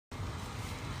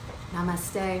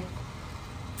Namaste.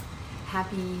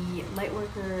 Happy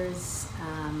lightworkers,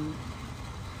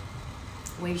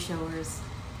 way showers,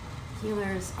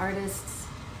 healers, artists,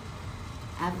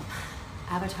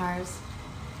 avatars.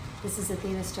 This is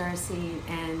Athena StarSeed,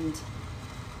 and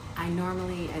I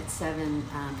normally at 7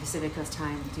 Pacific Coast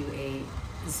time do a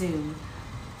Zoom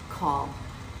call,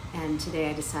 and today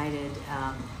I decided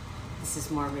this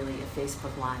is more really a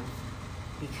Facebook Live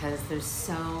because there's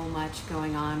so much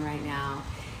going on right now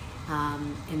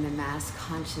in the mass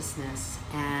consciousness,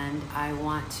 and I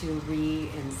want to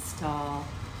reinstall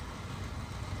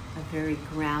a very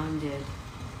grounded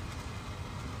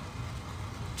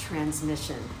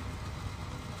transmission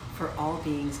for all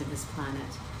beings of this planet.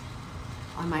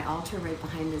 On my altar right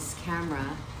behind this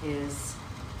camera is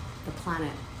the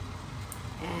planet,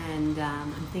 and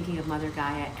I'm thinking of Mother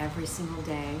Gaia every single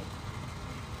day,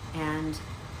 and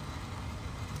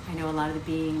I know a lot of the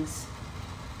beings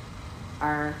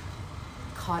are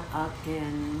caught up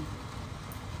in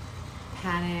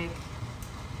panic,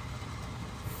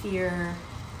 fear,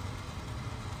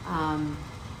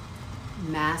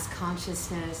 mass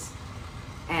consciousness,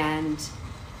 and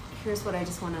here's what I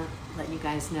just want to let you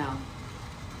guys know.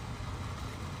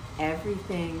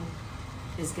 Everything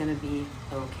is going to be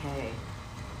okay.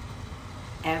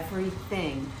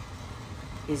 Everything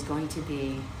is going to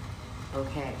be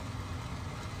okay.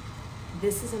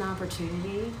 This is an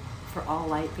opportunity for all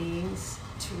light beings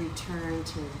to return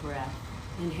to breath.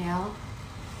 Inhale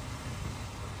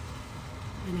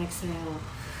and exhale.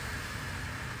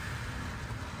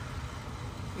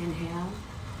 Inhale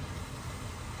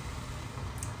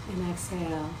and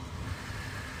exhale.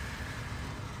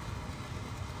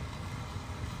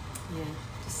 Yeah,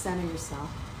 just center yourself.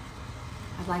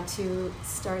 I'd like to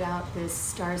start out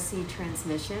this StarSeed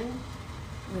transmission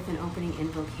with an opening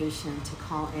invocation to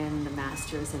call in the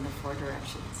masters in the 4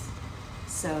 directions.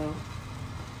 So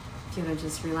if you want to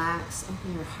just relax,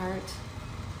 open your heart,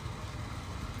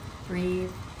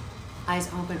 breathe, eyes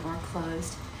open or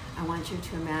closed. I want you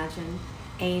to imagine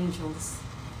angels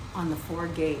on the 4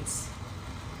 gates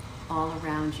all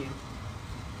around you.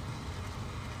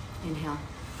 Inhale.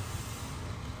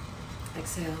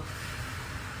 Exhale.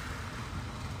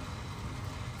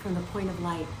 From the point of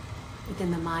light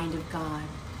within the mind of God,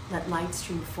 let light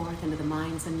stream forth into the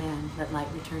minds of men. Let light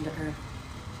return to earth.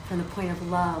 From the point of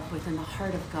love within the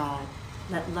heart of God,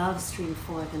 let love stream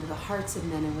forth into the hearts of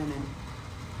men and women.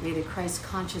 May the Christ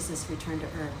consciousness return to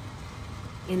earth.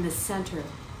 In the center,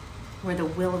 where the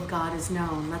will of God is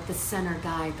known, let the center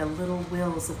guide the little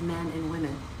wills of men and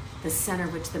women, the center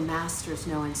which the masters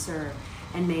know and serve.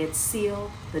 And may it seal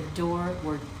the door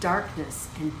where darkness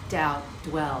and doubt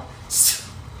dwell.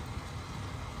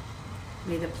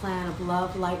 May the plan of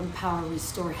love, light, and power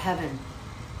restore heaven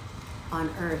on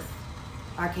earth.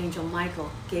 Archangel Michael,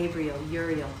 Gabriel,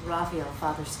 Uriel, Raphael,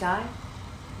 Father Sky,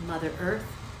 Mother Earth,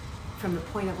 from the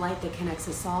point of light that connects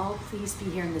us all, please be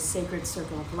here in the sacred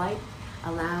circle of light.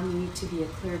 Allow me to be a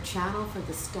clear channel for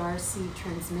the StarSeed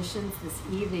Transmissions this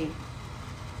evening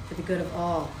for the good of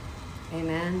all.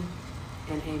 Amen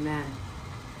and amen.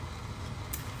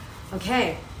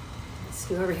 Okay, let's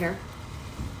go over here.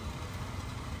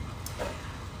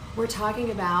 We're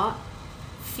talking about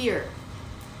fear.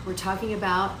 We're talking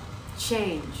about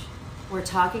change. We're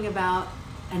talking about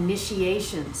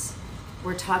initiations.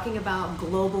 We're talking about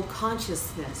global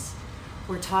consciousness.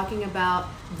 We're talking about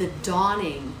the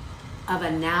dawning of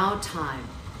a now time,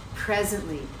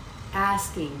 presently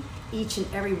asking each and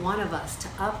every one of us to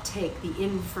uptake the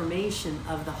information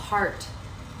of the heart.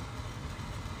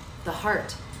 The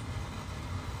heart.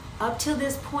 Up till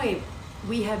this point,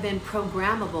 we have been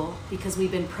programmable because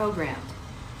we've been programmed.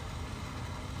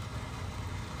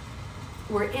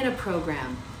 We're in a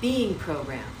program, being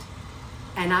programmed.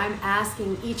 And I'm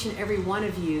asking each and every one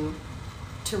of you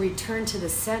to return to the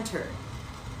center,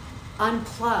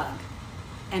 unplug,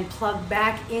 and plug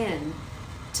back in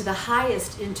to the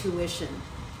highest intuition,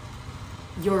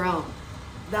 your own,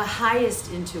 the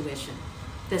highest intuition,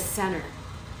 the center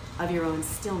of your own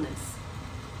stillness.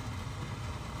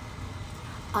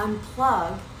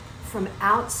 Unplug from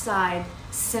outside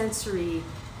sensory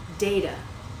data,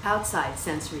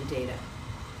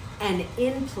 and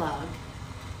in-plug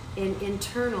in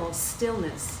internal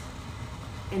stillness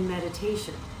and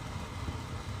meditation.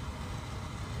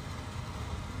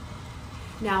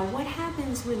 Now, what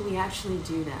happens when we actually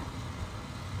do that?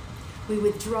 We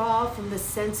withdraw from the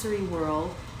sensory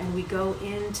world and we go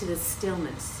into the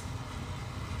stillness.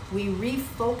 We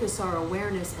refocus our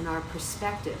awareness and our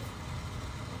perspective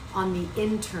on the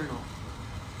internal.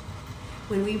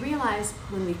 When we realize,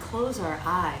 when we close our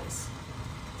eyes,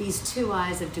 these 2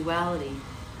 eyes of duality,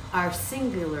 our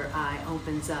singular eye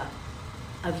opens up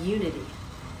of unity.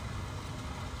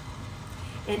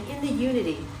 And in the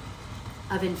unity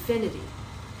of infinity,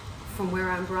 from where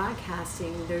I'm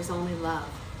broadcasting, there's only love.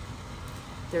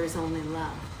 There is only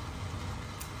love.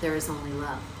 There is only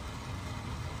love.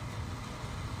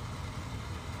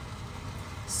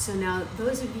 So now,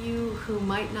 those of you who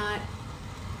might not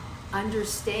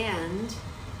understand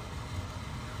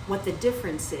what the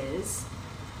difference is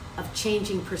of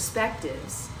changing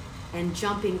perspectives and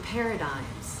jumping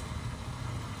paradigms,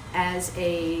 as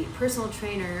a personal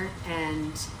trainer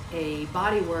and a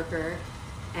body worker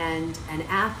and an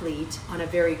athlete on a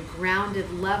very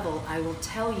grounded level, I will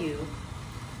tell you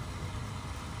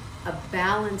a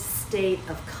balanced state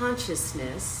of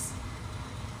consciousness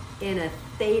in a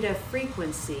theta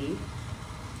frequency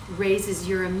raises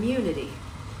your immunity.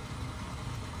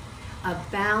 A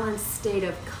balanced state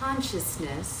of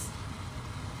consciousness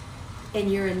in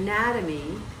your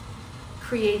anatomy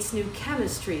creates new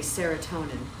chemistry,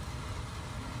 serotonin,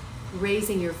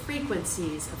 raising your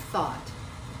frequencies of thought.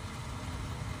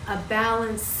 A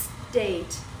balanced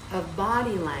state of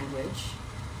body language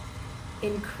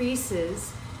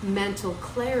increases mental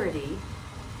clarity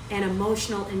and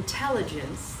emotional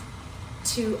intelligence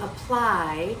to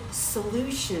apply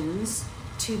solutions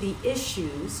to the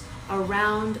issues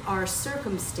around our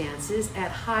circumstances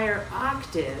at higher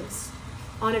octaves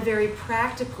on a very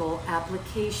practical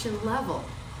application level.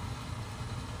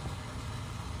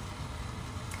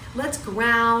 Let's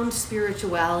ground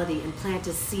spirituality and plant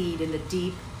a seed in the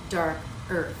deep, dark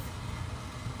earth.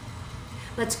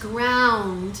 Let's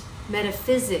ground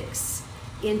metaphysics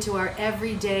into our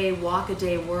everyday,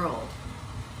 walk-a-day world.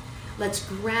 Let's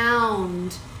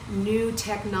ground new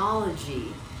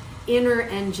technology, inner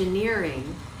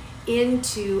engineering,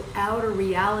 into outer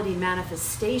reality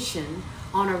manifestation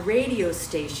on a radio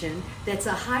station that's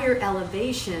a higher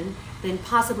elevation than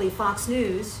possibly Fox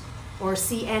News or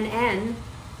CNN,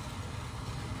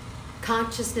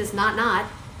 consciousness not,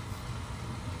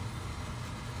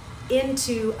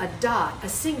 into a dot, a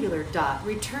singular dot,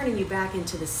 returning you back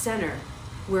into the center,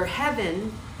 where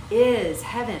heaven is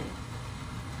heaven.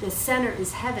 The center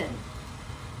is heaven.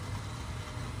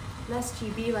 Lest ye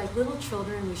be like little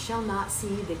children, we shall not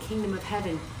see the kingdom of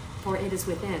heaven, for it is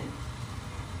within.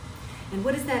 And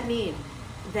what does that mean?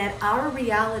 That our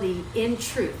reality in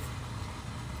truth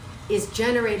is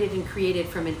generated and created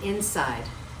from an inside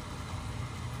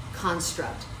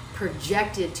construct,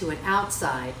 projected to an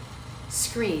outside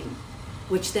screen,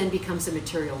 which then becomes a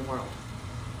material world.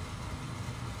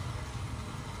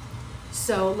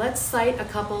 So let's cite a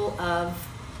couple of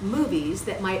movies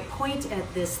that might point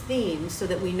at this theme so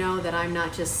that we know that I'm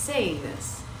not just saying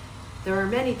this. There are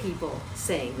many people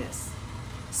saying this.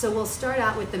 So we'll start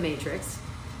out with The Matrix,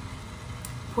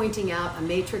 pointing out a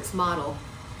matrix model,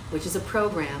 which is a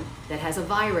program that has a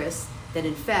virus that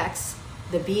infects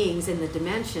the beings in the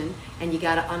dimension, and you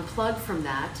got to unplug from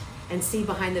that and see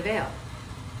behind the veil.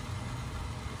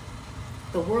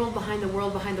 The world behind the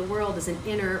world behind the world is an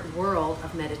inner world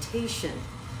of meditation.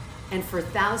 And for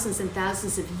thousands and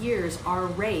thousands of years, our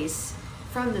race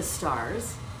from the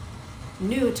stars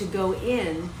knew to go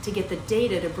in to get the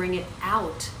data to bring it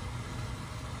out.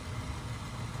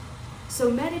 So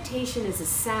meditation is a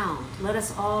sound. Let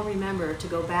us all remember to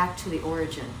go back to the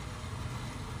origin.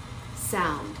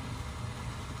 Sound.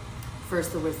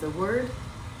 First there was the word,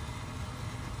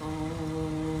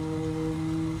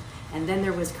 Om, and then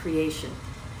there was creation.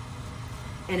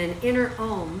 And an inner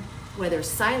Om, whether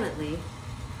silently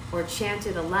or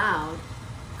chanted aloud,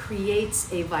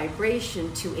 creates a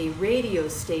vibration to a radio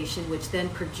station, which then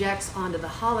projects onto the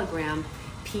hologram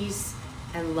peace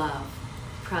and love,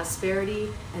 prosperity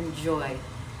and joy,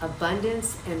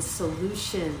 abundance and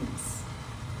solutions.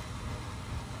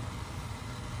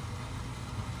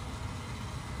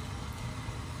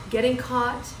 Getting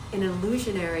caught in an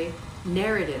illusionary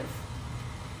narrative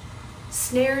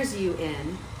snares you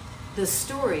in the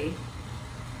story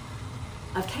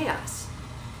of chaos.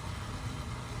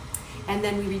 And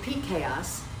then we repeat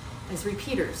chaos as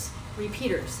repeaters,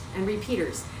 repeaters, and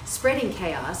repeaters, spreading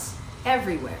chaos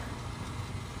everywhere.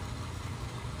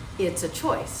 It's a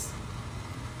choice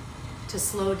to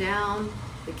slow down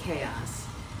the chaos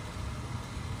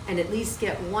and at least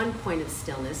get one point of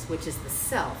stillness, which is the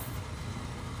self.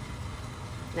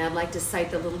 Now I'd like to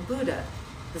cite the little Buddha,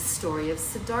 the story of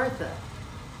Siddhartha.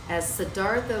 As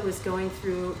Siddhartha was going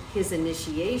through his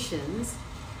initiations,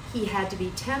 he had to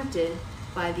be tempted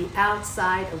by the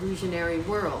outside illusionary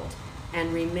world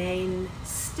and remain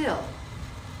still.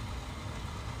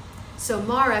 So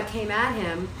Mara came at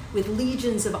him with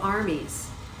legions of armies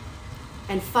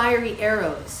and fiery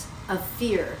arrows of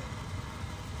fear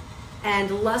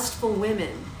and lustful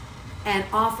women and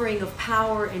offering of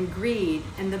power and greed.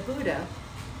 And the Buddha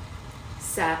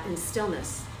sat in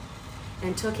stillness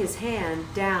and took his hand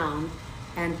down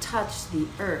and touched the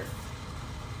earth.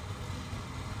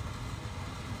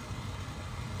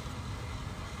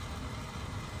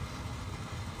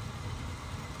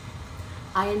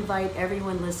 I invite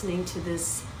everyone listening to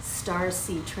this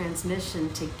StarSeed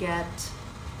transmission to get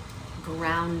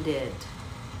grounded.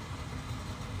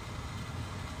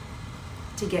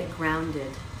 To get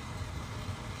grounded.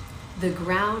 The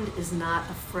ground is not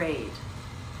afraid.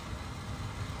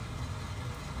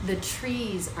 The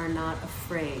trees are not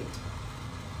afraid.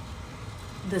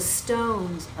 The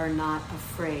stones are not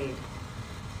afraid.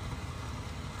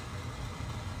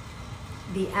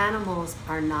 The animals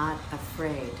are not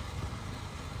afraid.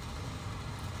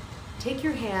 Take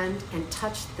your hand and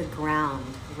touch the ground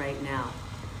right now.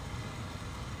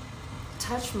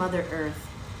 Touch Mother Earth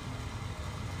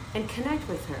and connect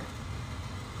with her.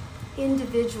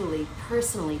 Individually,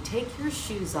 personally, take your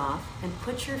shoes off and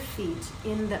put your feet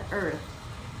in the earth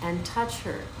and touch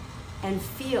her and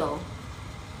feel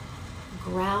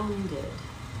grounded.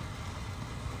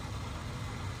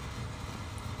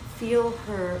 Feel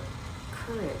her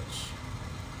courage.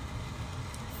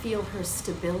 Feel her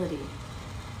stability.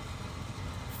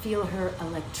 Feel her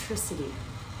electricity.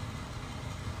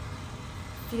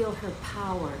 Feel her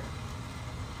power.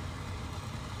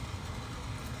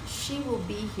 She will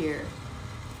be here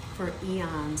for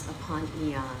eons upon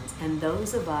eons. And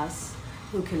those of us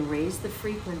who can raise the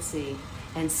frequency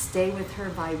and stay with her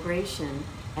vibration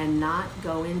and not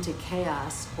go into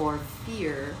chaos or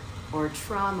fear or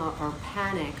trauma or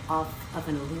panic off of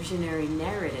an illusionary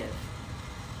narrative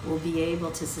will be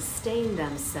able to sustain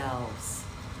themselves.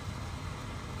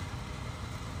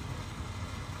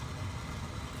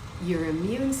 Your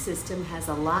immune system has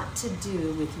a lot to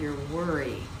do with your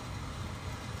worry.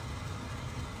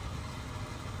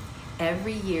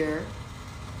 Every year,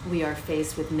 we are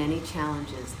faced with many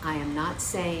challenges. I am not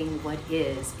saying what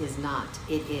is not.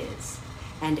 It is.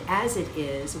 And as it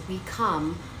is, we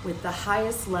come with the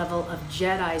highest level of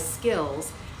Jedi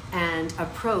skills and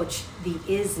approach the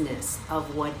isness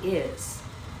of what is.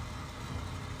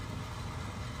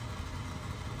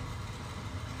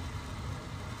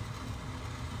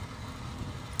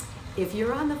 If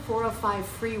you're on the 405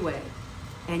 freeway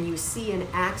and you see an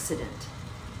accident,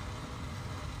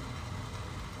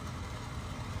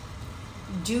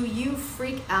 do you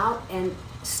freak out and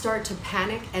start to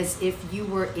panic as if you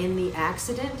were in the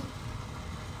accident?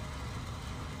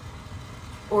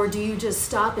 Or do you just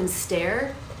stop and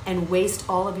stare and waste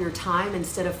all of your time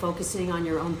instead of focusing on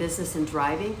your own business and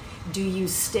driving? Do you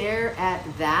stare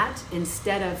at that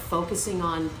instead of focusing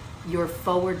on your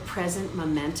forward present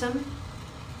momentum?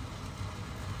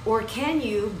 Or can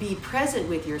you be present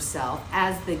with yourself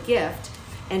as the gift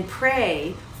and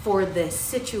pray for the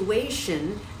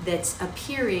situation that's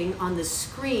appearing on the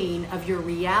screen of your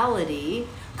reality,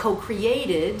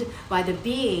 co-created by the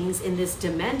beings in this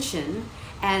dimension,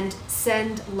 and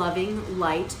send loving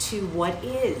light to what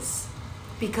is?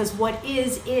 Because what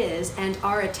is, and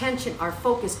our attention, our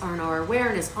focus, and our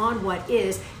awareness on what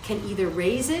is can either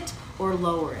raise it or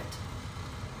lower it.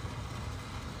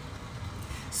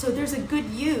 So there's a good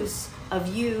use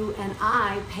of you and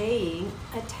I paying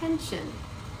attention.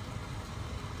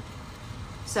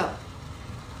 So,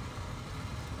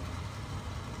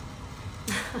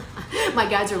 my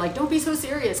guides are like, don't be so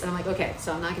serious. And I'm like, okay,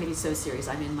 so I'm not going to be so serious.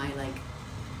 I'm in my like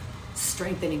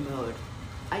strengthening mode.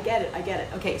 I get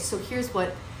it. Okay, so here's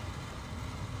what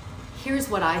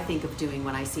I think of doing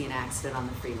when I see an accident on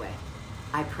the freeway.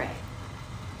 I pray.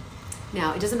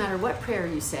 Now, it doesn't matter what prayer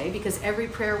you say because every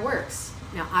prayer works.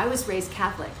 Now, I was raised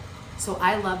Catholic, so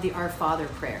I love the Our Father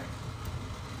prayer.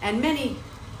 And many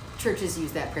churches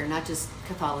use that prayer, not just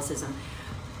Catholicism.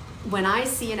 When I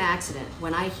see an accident,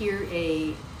 when I hear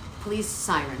a police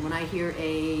siren, when I hear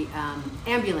a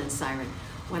ambulance siren,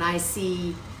 when I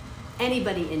see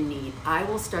anybody in need, I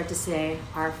will start to say,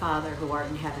 Our Father who art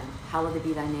in heaven, hallowed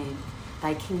be thy name.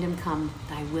 Thy kingdom come,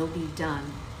 thy will be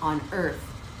done on earth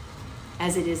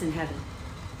as it is in heaven.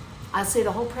 I'll say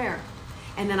the whole prayer.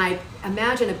 And then I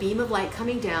imagine a beam of light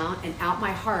coming down and out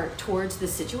my heart towards the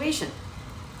situation,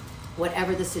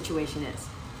 whatever the situation is.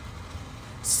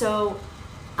 So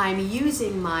I'm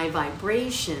using my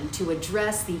vibration to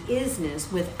address the isness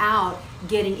without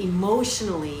getting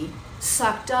emotionally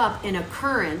sucked up in a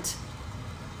current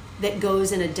that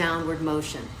goes in a downward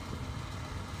motion.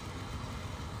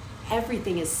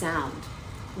 Everything is sound.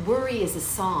 Worry is a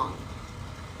song.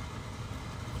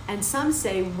 And some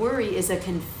say worry is a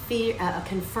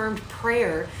confirmed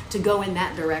prayer to go in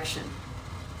that direction.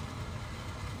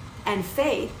 And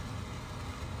faith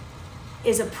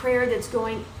is a prayer that's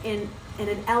going in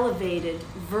an elevated,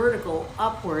 vertical,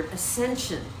 upward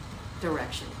ascension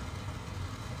direction.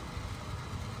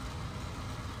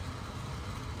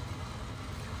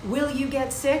 Will you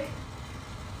get sick?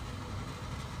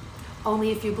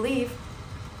 Only if you believe.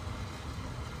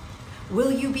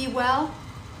 Will you be well?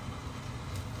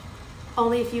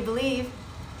 Only if you believe.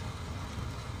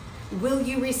 Will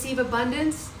you receive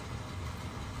abundance?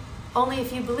 Only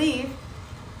if you believe.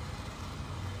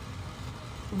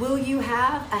 Will you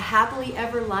have a happily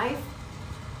ever life?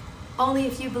 Only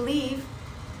if you believe.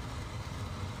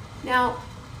 Now,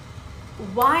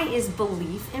 why is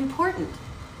belief important?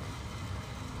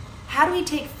 How do we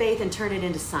take faith and turn it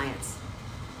into science?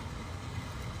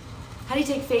 How do you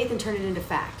take faith and turn it into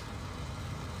fact?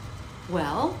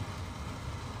 Well,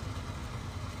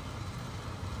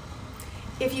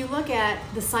 if you look at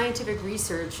the scientific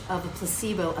research of the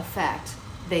placebo effect,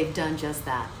 they've done just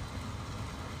that.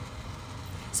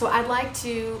 So I'd like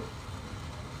to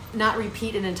not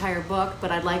repeat an entire book,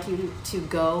 but I'd like you to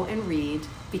go and read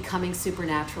Becoming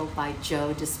Supernatural by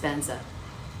Joe Dispenza.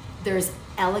 There's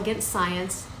elegant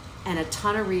science and a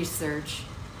ton of research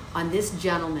on this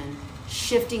gentleman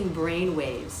shifting brain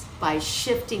waves by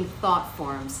shifting thought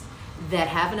forms that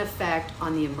have an effect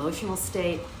on the emotional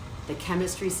state, the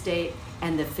chemistry state,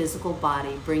 and the physical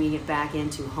body, bringing it back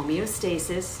into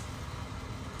homeostasis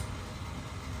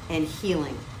and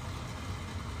healing.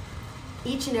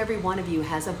 Each and every one of you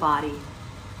has a body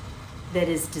that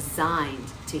is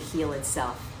designed to heal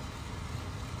itself.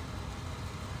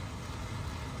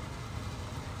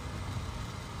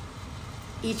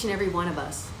 Each and every one of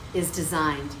us is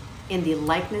designed in the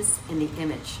likeness and the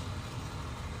image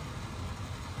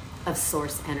of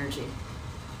source energy.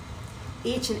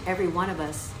 Each and every one of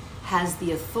us has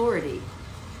the authority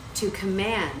to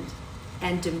command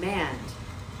and demand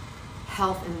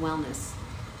health and wellness.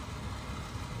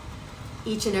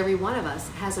 Each and every one of us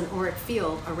has an auric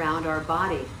field around our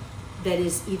body that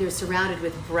is either surrounded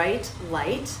with bright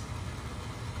light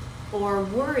or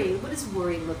worry. What does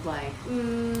worry look like?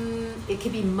 It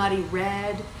can be muddy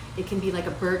red. It can be like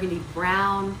a burgundy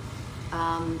brown.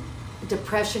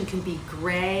 Depression can be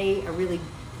gray, a really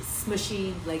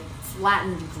smushy, like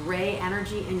flattened gray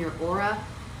energy in your aura.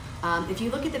 If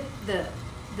you look at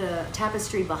the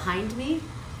tapestry behind me,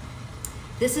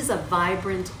 this is a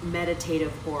vibrant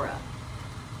meditative aura.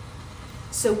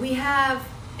 So we have,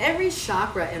 every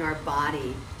chakra in our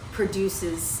body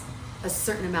produces a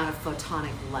certain amount of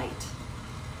photonic light.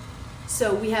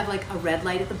 So we have like a red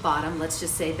light at the bottom. Let's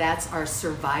just say that's our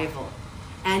survival.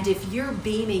 And if you're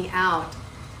beaming out,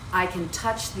 I can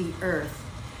touch the earth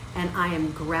and I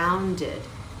am grounded.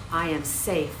 I am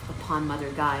safe upon Mother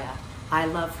Gaia. I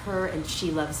love her and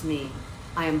she loves me.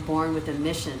 I am born with a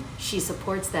mission. She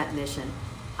supports that mission.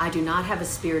 I do not have a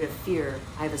spirit of fear.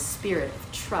 I have a spirit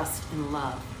of trust and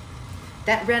love.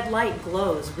 That red light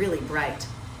glows really bright.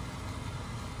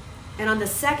 And on the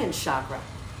second chakra,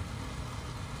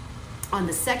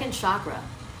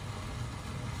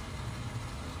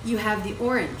 you have the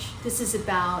orange. This is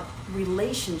about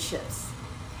relationships.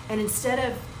 And instead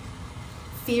of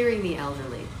fearing the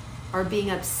elderly or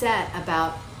being upset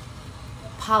about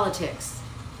politics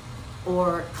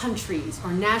or countries or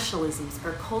nationalisms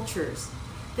or cultures,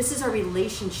 this is our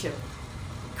relationship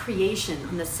creation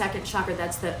on the second chakra.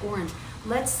 That's the orange.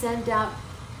 Let's send out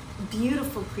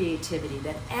beautiful creativity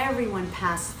that everyone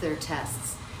passes their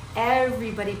tests.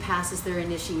 Everybody passes their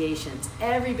initiations.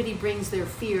 Everybody brings their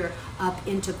fear up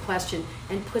into question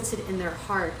and puts it in their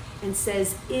heart and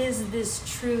says, is this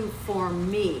true for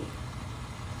me?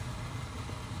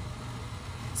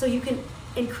 So you can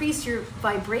increase your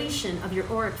vibration of your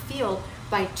auric field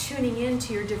by tuning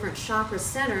into your different chakra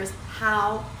centers.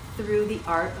 How? Through the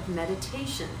art of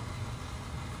meditation.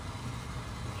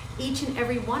 Each and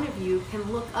every one of you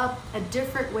can look up a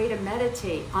different way to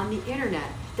meditate on the internet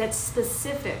that's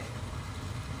specific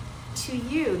to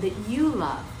you, that you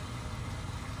love.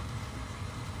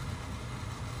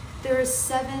 There are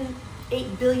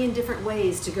 7-8 billion different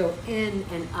ways to go in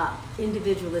and up,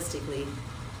 individualistically,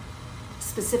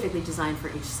 specifically designed for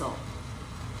each soul.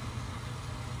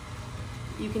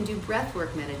 You can do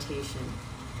breathwork meditation.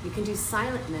 You can do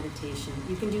silent meditation.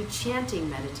 You can do chanting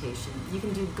meditation. You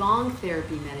can do gong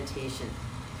therapy meditation.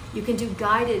 You can do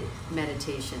guided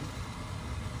meditation.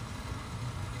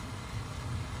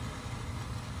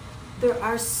 There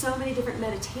are so many different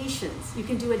meditations. You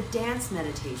can do a dance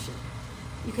meditation.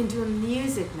 You can do a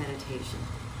music meditation.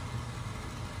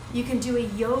 You can do a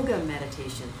yoga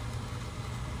meditation.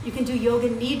 You can do yoga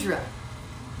nidra.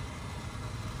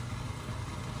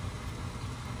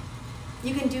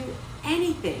 You can do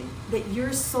anything that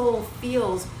your soul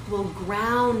feels will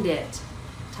ground it.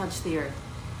 Touch the earth.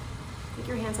 Take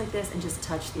your hands like this and just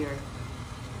touch the earth.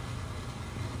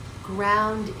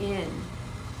 Ground in.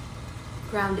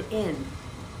 Ground in.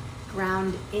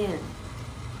 Ground in.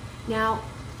 Now,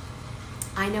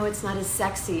 I know it's not as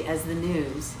sexy as the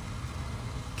news.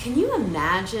 Can you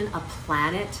imagine a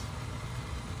planet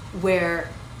where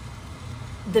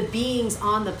the beings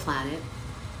on the planet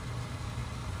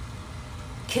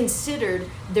considered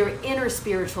their inner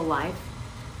spiritual life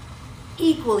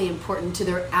equally important to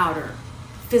their outer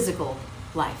physical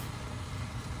life?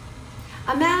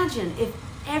 Imagine if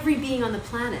every being on the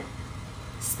planet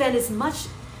spent as much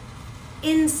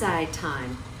inside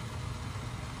time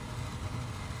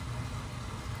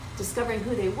discovering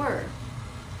who they were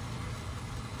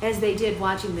as they did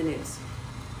watching the news.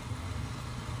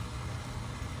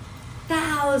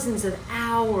 Thousands of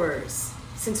hours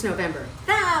since November.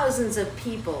 Thousands of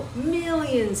people,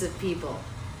 millions of people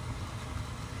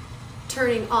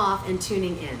turning off and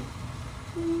tuning in.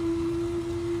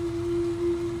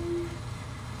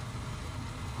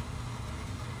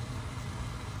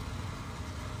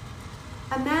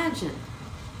 Imagine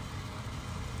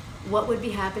what would be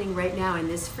happening right now in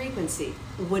this frequency.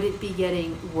 Would it be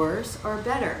getting worse or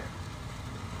better?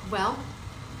 Well,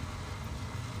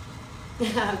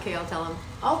 okay, I'll tell them.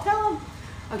 I'll tell them.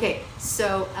 Okay,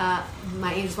 so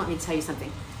my angels want me to tell you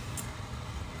something.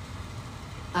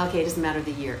 Okay, it doesn't matter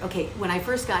the year. Okay, when I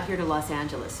first got here to Los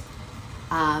Angeles,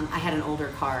 I had an older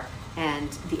car and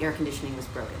the air conditioning was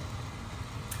broken.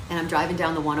 And I'm driving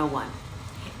down the 101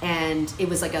 and it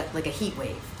was like a heat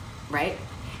wave, right?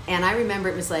 And I remember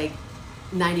it was like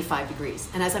 95 degrees.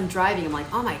 And as I'm driving, I'm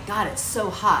like, oh my God, it's so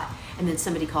hot. And then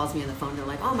somebody calls me on the phone and they're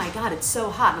like, oh my God, it's so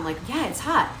hot. And I'm like, yeah, it's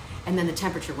hot. And then the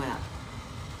temperature went up.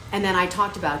 And then I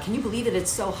talked about, can you believe that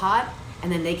it's so hot?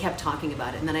 And then they kept talking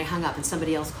about it. And then I hung up and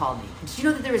somebody else called me. Did you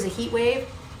know that there was a heat wave?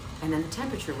 And then the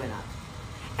temperature went up.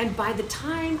 And by the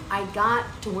time I got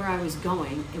to where I was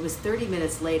going, it was 30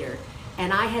 minutes later,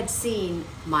 and I had seen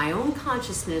my own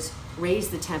consciousness raise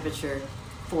the temperature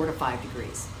 4 to 5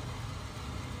 degrees.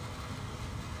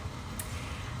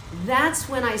 That's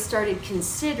when I started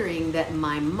considering that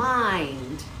my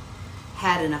mind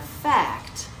had an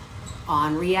effect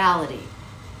on reality.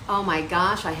 Oh my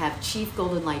gosh, I have Chief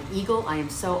Golden Light Eagle. I am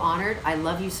so honored. I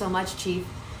love you so much, Chief.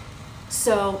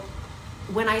 So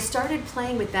when I started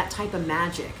playing with that type of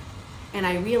magic and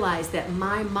I realized that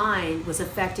my mind was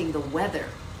affecting the weather,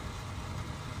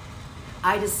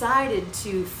 I decided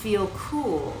to feel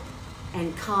cool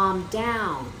and calm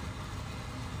down.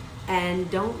 And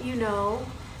don't you know,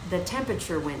 the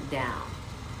temperature went down.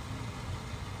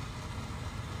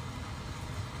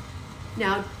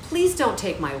 Now, please don't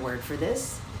take my word for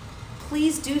this.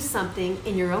 Please do something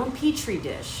in your own petri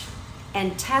dish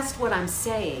and test what I'm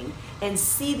saying and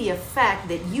see the effect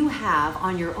that you have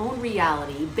on your own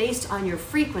reality based on your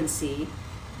frequency,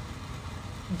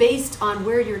 based on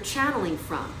where you're channeling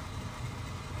from.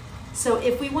 So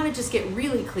if we want to just get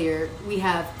really clear, we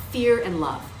have fear and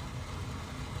love.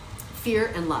 Fear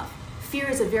and love. Fear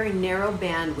is a very narrow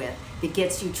bandwidth that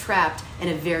gets you trapped in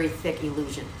a very thick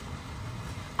illusion.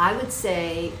 I would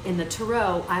say in the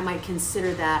tarot, I might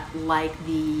consider that like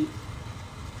the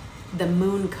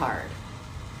moon card.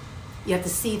 You have to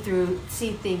see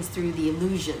things through the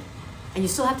illusion, and you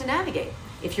still have to navigate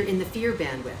if you're in the fear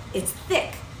bandwidth. It's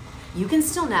thick. You can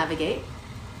still navigate.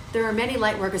 There are many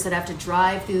light workers that have to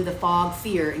drive through the fog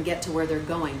fear and get to where they're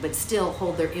going, but still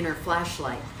hold their inner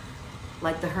flashlight,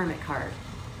 like the Hermit card.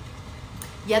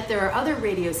 Yet there are other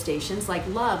radio stations like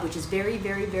love, which is very,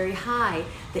 very, very high,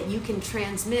 that you can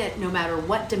transmit no matter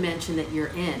what dimension that you're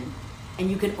in. And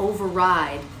you can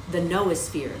override the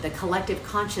noosphere, the collective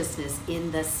consciousness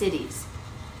in the cities.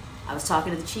 I was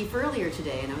talking to the Chief earlier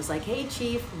today and I was like, hey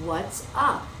Chief, what's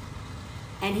up?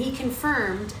 And he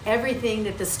confirmed everything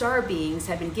that the star beings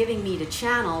have been giving me to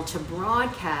channel, to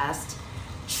broadcast.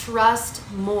 Trust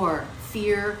more,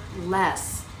 fear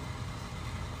less.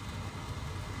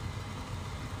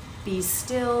 Be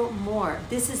still more.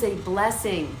 This is a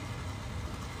blessing.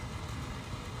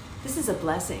 This is a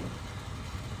blessing.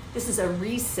 This is a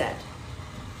reset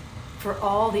for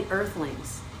all the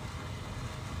earthlings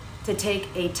to take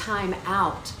a time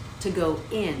out to go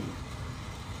in.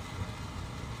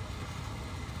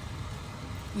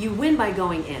 You win by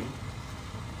going in.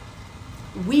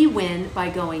 We win by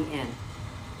going in.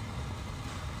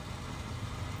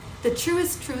 The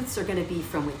truest truths are going to be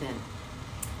from within.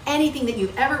 Anything that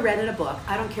you've ever read in a book,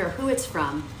 I don't care who it's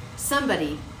from,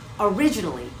 somebody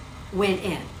originally went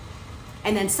in.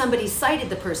 And then somebody cited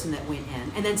the person that went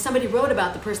in. And then somebody wrote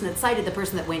about the person that cited the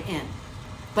person that went in.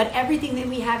 But everything that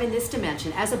we have in this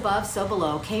dimension, as above, so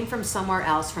below, came from somewhere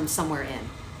else, from somewhere in.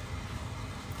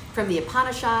 From the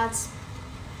Upanishads,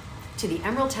 to the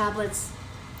Emerald Tablets,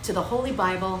 to the Holy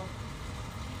Bible,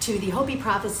 to the Hopi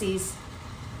prophecies,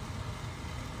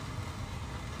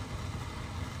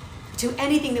 to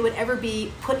anything that would ever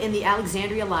be put in the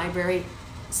Alexandria Library,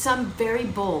 some very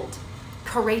bold,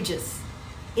 courageous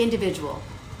individual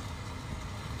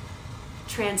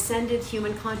transcended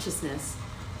human consciousness,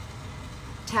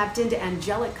 tapped into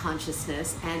angelic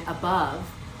consciousness and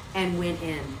above, and went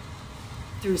in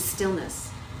through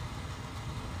stillness.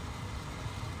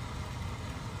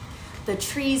 The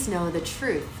trees know the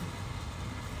truth.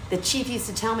 The chief used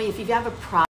to tell me, if you have a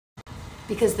problem,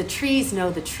 because the trees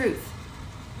know the truth.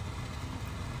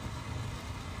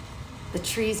 The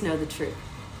trees know the truth.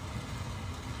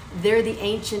 They're the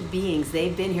ancient beings.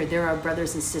 They've been here. They're our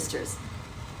brothers and sisters.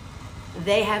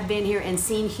 They have been here and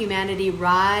seen humanity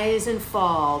rise and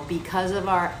fall because of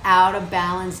our out of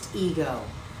balanced ego.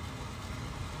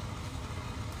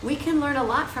 We can learn a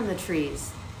lot from the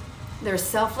trees. They're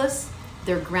selfless,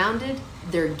 they're grounded,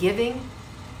 they're giving.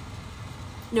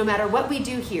 No matter what we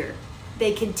do here,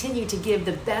 they continue to give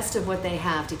the best of what they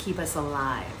have to keep us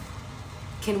alive.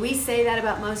 Can we say that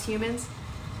about most humans?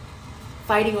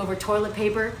 Fighting over toilet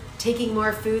paper, taking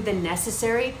more food than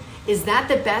necessary? Is that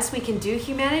the best we can do,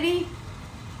 humanity?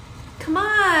 Come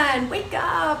on, wake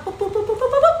up. Boop, boop, boop, boop,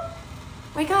 boop, boop.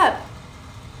 Wake up.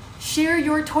 Share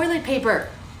your toilet paper.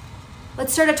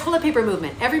 Let's start a toilet paper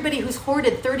movement. Everybody who's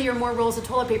hoarded 30 or more rolls of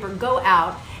toilet paper, go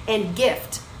out and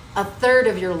gift a third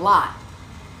of your lot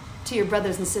to your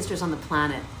brothers and sisters on the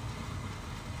planet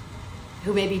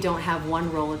who maybe don't have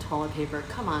one roll of toilet paper.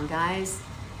 Come on, guys.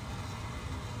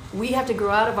 We have to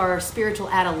grow out of our spiritual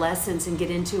adolescence and get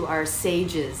into our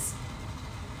sages.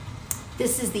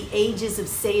 This is the ages of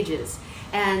sages.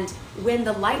 And when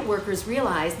the light workers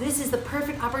realize this is the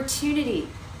perfect opportunity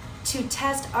to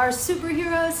test our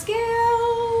superhero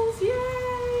skills.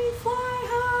 Yay, fly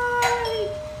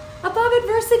high, above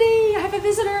adversity. I have a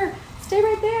visitor, stay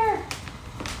right there.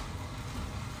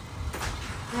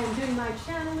 I'm doing my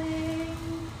channeling.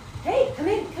 Hey, come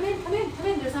in, come in, come in, come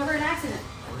in. There's never an accident.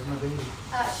 Where's my baby?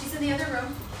 She's in the other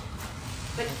room.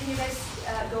 But can you guys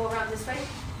go around this way?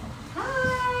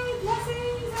 Hi,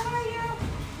 blessings, how are you?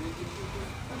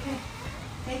 Okay,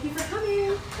 thank you for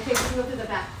coming. Okay, we can go through the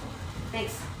back.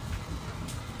 Thanks.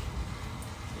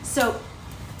 So,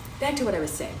 back to what I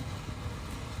was saying.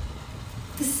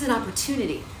 This is an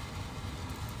opportunity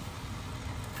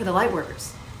for the light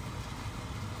workers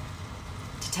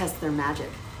to test their magic.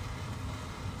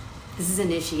 This is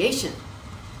initiation.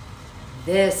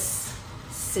 This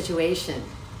situation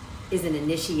is an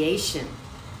initiation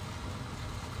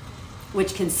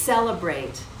which can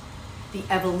celebrate the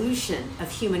evolution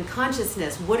of human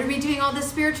consciousness. What are we doing all this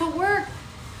spiritual work?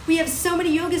 We have so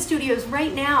many yoga studios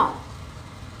right now.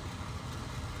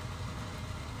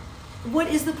 What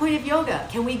is the point of yoga?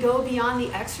 Can we go beyond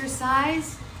the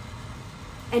exercise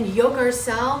and yoke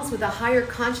ourselves with a higher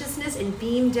consciousness and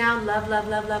beam down love, love,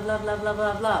 love, love, love, love, love,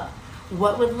 love, love?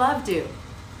 What would love do?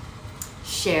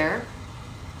 Share,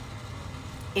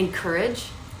 encourage,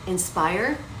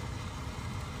 inspire,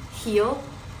 heal,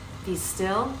 be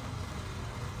still.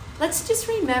 Let's just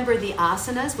remember the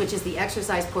asanas, which is the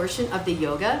exercise portion of the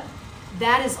yoga.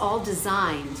 That is all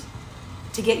designed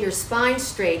to get your spine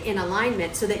straight in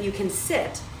alignment so that you can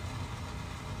sit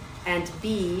and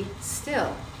be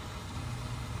still.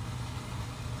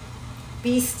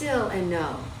 Be still and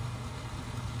know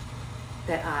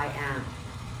that I am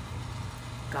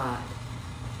God.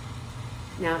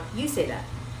 Now, you say that.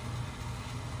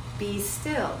 Be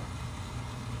still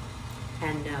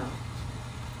and know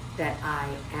that I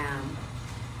am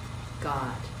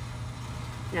God.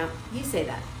 Now, you say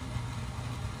that.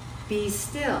 Be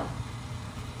still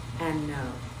and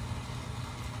know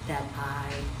that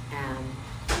I am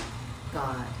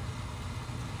God.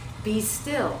 Be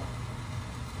still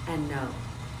and know.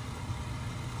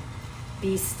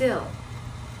 Be still.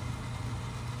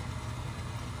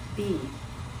 Be.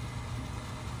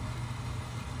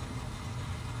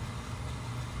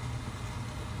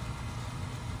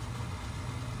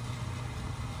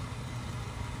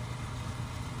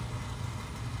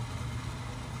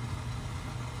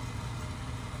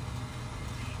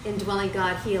 Indwelling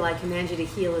God, heal. I command you to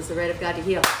heal is the right of God to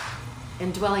heal.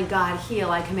 Indwelling God, heal.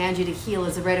 I command you to heal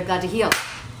is the right of God to heal.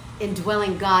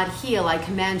 Indwelling God, heal. I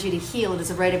command you to heal. It is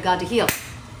the right of God to heal.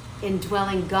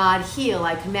 Indwelling God, heal.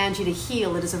 I command you to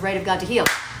heal. It is the right of God to heal.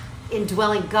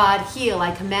 Indwelling God, heal.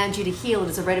 I command you to heal. It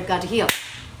is the right of God to heal.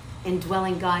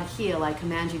 Indwelling God, heal. I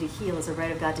command you to heal. It is the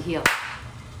right of God to heal.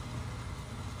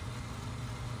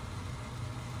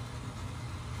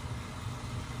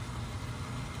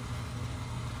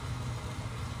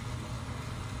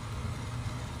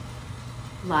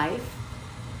 life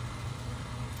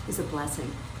is a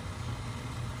blessing.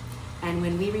 And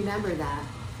when we remember that,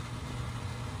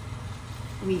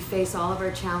 we face all of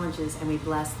our challenges and we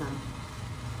bless them.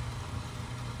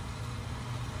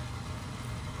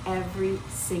 Every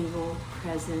single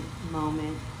present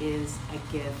moment is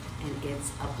a gift and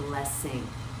it's a blessing.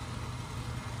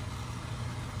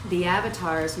 The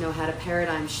avatars know how to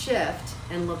paradigm shift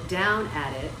and look down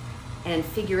at it and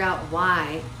figure out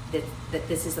why that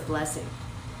this is a blessing.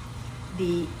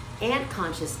 The ant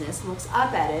consciousness looks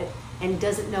up at it and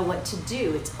doesn't know what to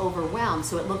do. It's overwhelmed.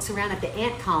 So it looks around at the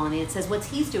ant colony and says, what's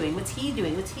he doing? What's he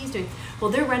doing? What's he doing?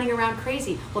 Well, they're running around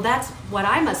crazy. Well, that's what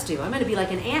I must do. I'm going to be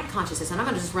like an ant consciousness, and I'm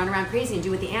going to just run around crazy and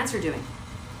do what the ants are doing.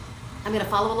 I'm going to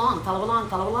follow along, follow along,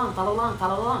 follow along, follow along,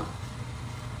 follow along.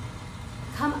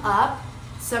 Come up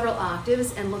several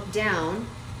octaves and look down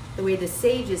the way the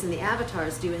sages and the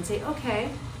avatars do and say, okay,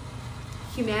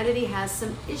 humanity has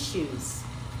some issues.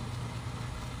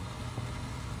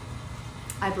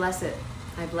 I bless it.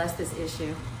 I bless this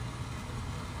issue.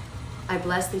 I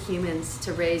bless the humans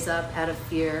to raise up out of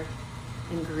fear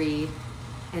and greed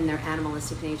and their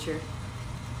animalistic nature.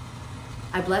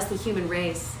 I bless the human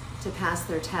race to pass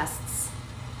their tests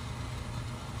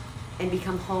and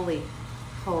become whole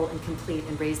and complete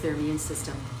and raise their immune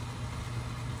system.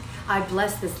 I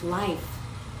bless this life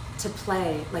to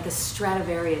play like a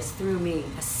Stradivarius through me,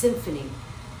 a symphony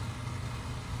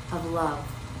of love,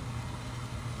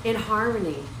 in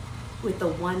harmony with the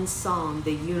one song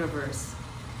the universe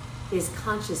is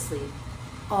consciously,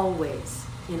 always,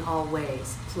 in all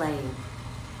ways, playing.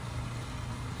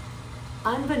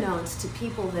 Unbeknownst to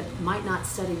people that might not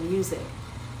study music,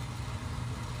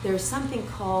 there's something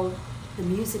called the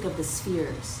music of the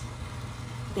spheres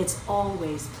that's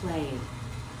always playing.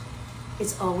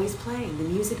 It's always playing, the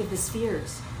music of the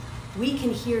spheres. We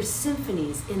can hear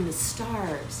symphonies in the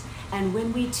stars, and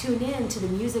when we tune in to the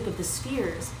music of the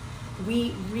spheres,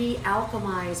 we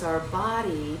re-alchemize our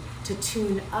body to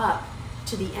tune up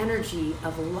to the energy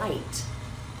of light.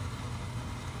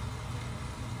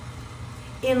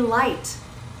 In light,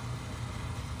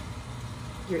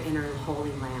 your inner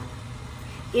holy lamp.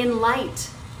 In light,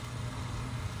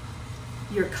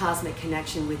 your cosmic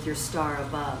connection with your star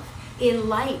above. In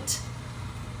light,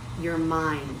 your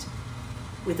mind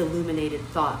with illuminated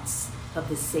thoughts of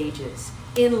the sages.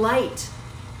 In light,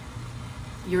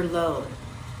 your load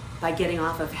by getting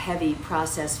off of heavy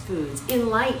processed foods. In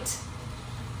light,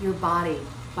 your body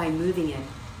by moving it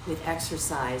with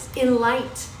exercise. In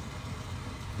light,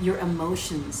 your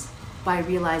emotions by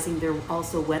realizing they're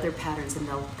also weather patterns and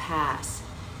they'll pass.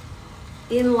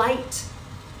 In light,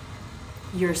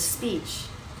 your speech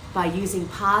by using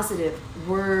positive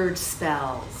word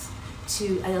spells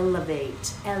to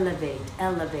elevate, elevate,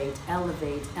 elevate,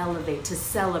 elevate, elevate, to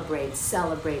celebrate,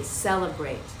 celebrate,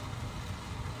 celebrate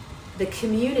the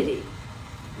community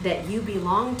that you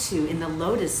belong to in the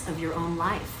lotus of your own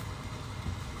life.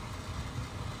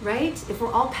 Right? If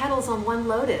we're all petals on one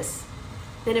lotus,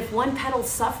 then if one petal's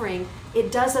suffering,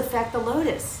 it does affect the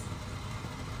lotus.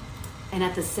 And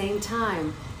at the same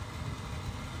time,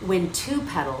 when two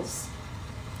petals,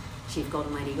 Chief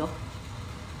Golden Light Eagle,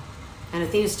 and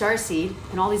Athena StarSeed,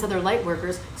 and all these other light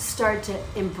workers start to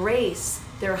embrace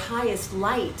their highest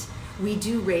light, we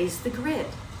do raise the grid.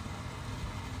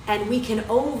 And we can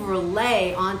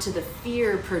overlay onto the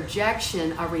fear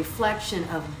projection a reflection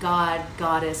of God,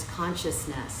 Goddess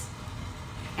consciousness.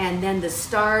 And then the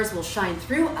stars will shine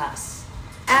through us,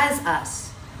 as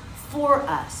us, for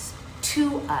us,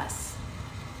 to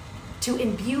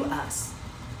imbue us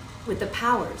with the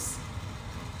powers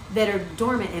that are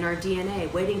dormant in our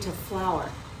DNA, waiting to flower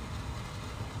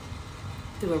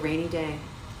through a rainy day.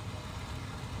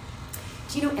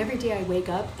 Do you know, every day I wake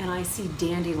up and I see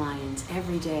dandelions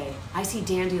every day. I see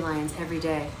dandelions every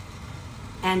day.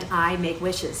 And I make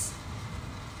wishes.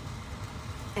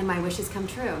 And my wishes come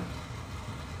true.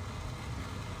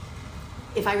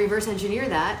 If I reverse engineer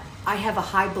that, I have a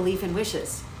high belief in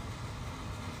wishes.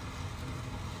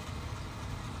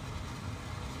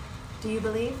 Do you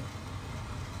believe?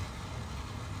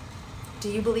 Do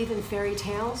you believe in fairy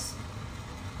tales?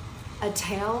 A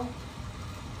tale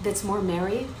that's more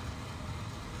merry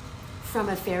from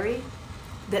a fairy?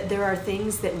 That there are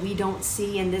things that we don't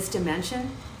see in this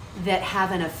dimension that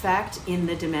have an effect in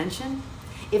the dimension?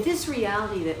 If this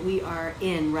reality that we are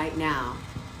in right now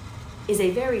is a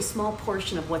very small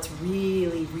portion of what's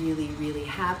really, really, really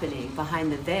happening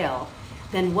behind the veil,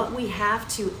 then what we have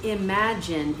to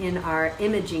imagine in our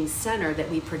imaging center that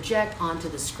we project onto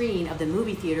the screen of the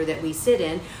movie theater that we sit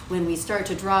in when we start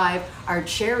to drive our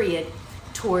chariot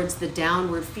towards the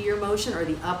downward fear motion or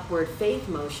the upward faith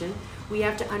motion, we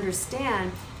have to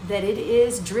understand that it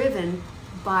is driven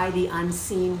by the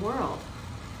unseen world.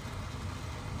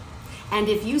 And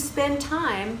if you spend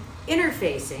time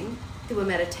interfacing through a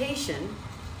meditation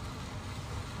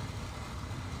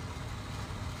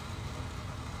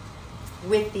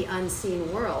with the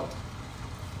unseen world,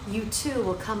 you too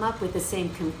will come up with the same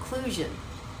conclusion,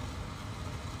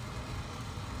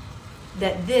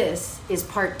 that this is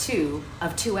part 2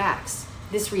 of 2 acts.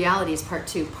 This reality is part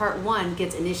 2. Part 1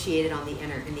 gets initiated on the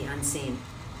inner, in the unseen.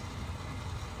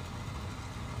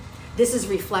 This is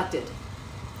reflected.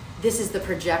 This is the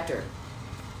projector.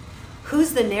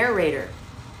 Who's the narrator?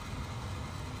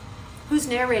 Who's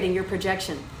narrating your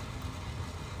projection?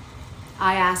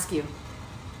 I ask you,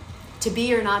 to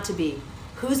be or not to be,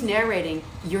 who's narrating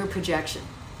your projection?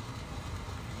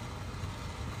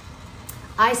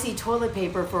 I see toilet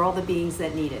paper for all the beings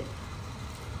that need it.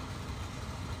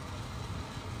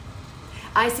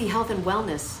 I see health and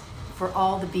wellness for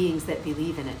all the beings that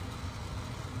believe in it.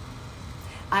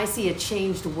 I see a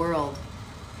changed world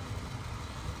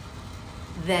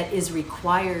that is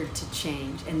required to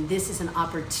change. And this is an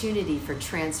opportunity for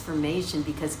transformation,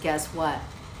 because guess what?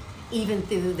 Even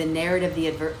through the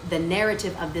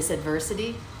narrative of this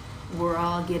adversity, we're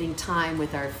all getting time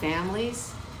with our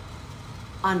families,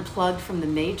 unplugged from the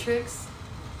matrix.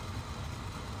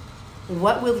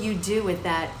 What will you do with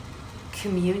that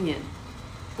communion?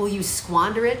 Will you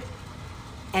squander it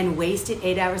and waste it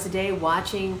 8 hours a day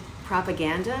watching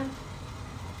propaganda?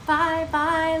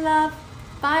 Bye-bye love,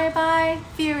 bye-bye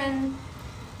fear and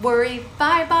worry,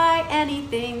 bye-bye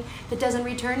anything that doesn't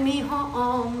return me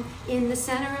home in the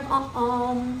center of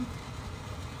home.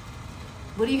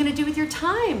 What are you gonna do with your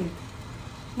time?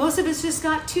 Most of us just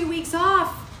got 2 weeks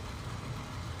off.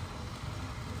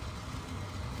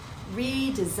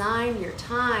 Redesign your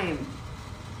time.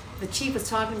 The chief was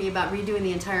talking to me about redoing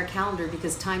the entire calendar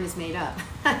because time is made up.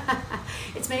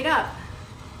 It's made up.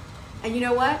 And you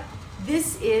know what?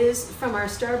 This is, from our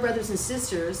star brothers and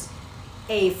sisters,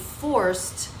 a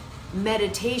forced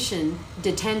meditation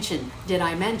detention. Did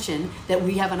I mention that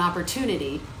we have an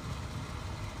opportunity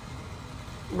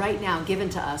right now given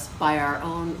to us by our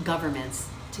own governments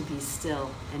to be still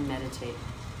and meditate?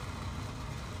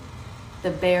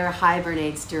 The bear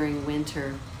hibernates during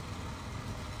winter.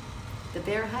 The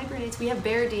bear hibernates. We have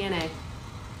bear DNA.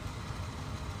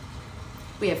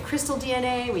 We have crystal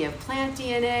DNA. We have plant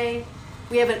DNA.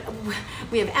 We have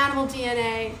animal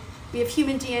DNA. We have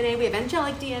human DNA. We have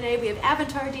angelic DNA. We have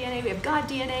avatar DNA. We have God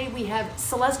DNA. We have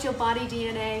celestial body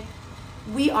DNA.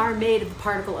 We are made of the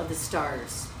particle of the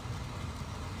stars.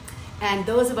 And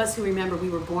those of us who remember we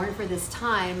were born for this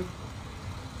time,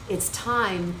 it's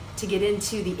time to get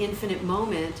into the infinite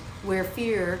moment where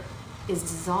fear is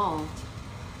dissolved.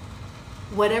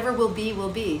 Whatever will be, will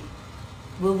be.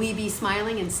 Will we be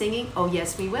smiling and singing? Oh,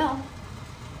 yes, we will.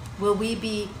 Will we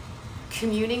be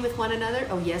communing with one another?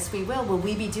 Oh, yes, we will. Will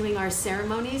we be doing our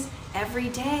ceremonies every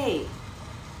day?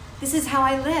 This is how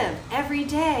I live, every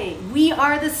day. We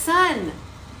are the sun.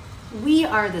 We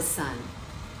are the sun.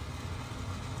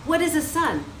 What is a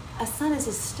sun? A sun is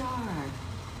a star.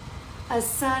 A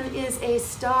sun is a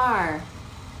star.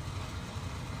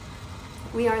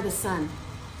 We are the sun.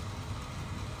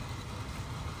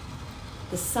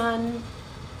 The sun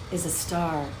is a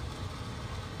star.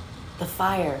 The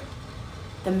fire,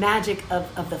 the magic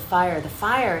of the fire. The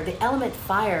fire, the element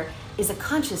fire, is a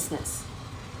consciousness.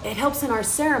 It helps in our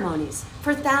ceremonies.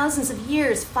 For thousands of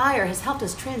years, fire has helped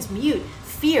us transmute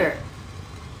fear,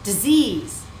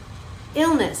 disease,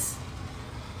 illness,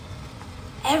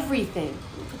 everything.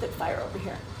 Let me put the fire over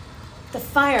here. The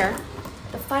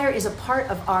fire is a part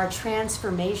of our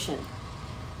transformation.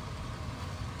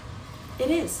 It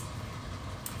is.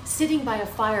 Sitting by a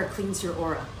fire cleans your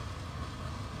aura.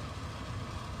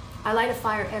 I light a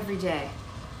fire every day.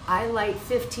 I light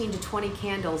 15 to 20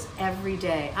 candles every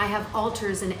day. I have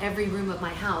altars in every room of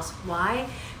my house. Why?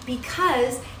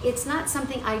 Because it's not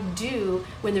something I do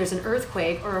when there's an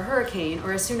earthquake or a hurricane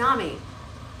or a tsunami.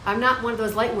 I'm not one of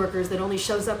those light workers that only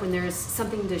shows up when there's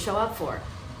something to show up for.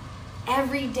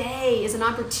 Every day is an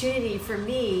opportunity for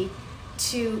me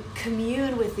to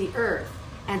commune with the earth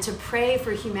and to pray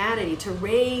for humanity, to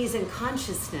raise in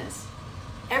consciousness.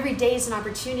 Every day is an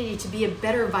opportunity to be a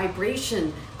better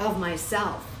vibration of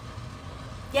myself.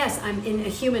 Yes, I'm in a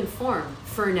human form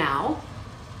for now.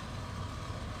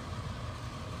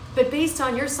 But based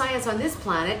on your science on this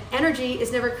planet, energy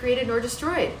is never created nor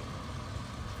destroyed.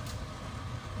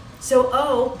 So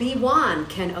O, be one.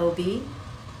 Can O be?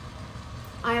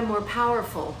 I am more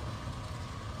powerful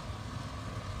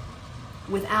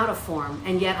without a form,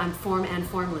 and yet I'm form and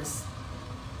formless.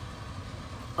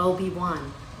 O be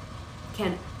one.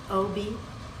 Can Obi?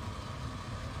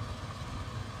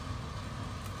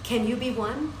 Can you be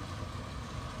one?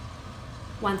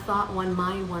 One thought, one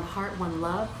mind, one heart, one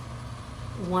love,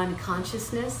 one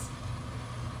consciousness.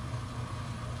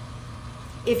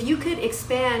 If you could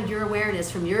expand your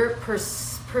awareness from your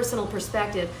personal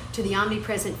perspective to the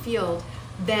omnipresent field,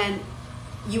 then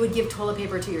you would give toilet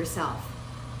paper to yourself.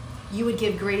 You would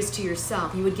give grace to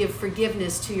yourself. You would give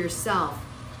forgiveness to yourself.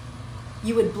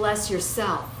 You would bless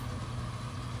yourself.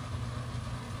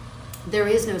 There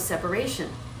is no separation.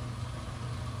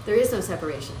 There is no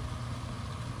separation.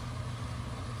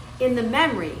 In the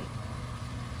memory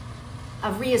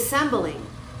of reassembling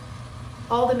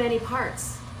all the many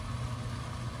parts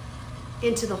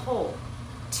into the whole,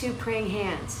 two praying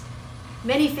hands.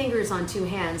 Many fingers on two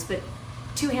hands, but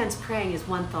two hands praying is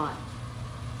one thought.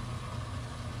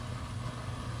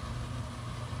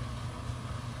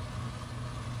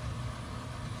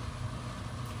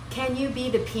 Can you be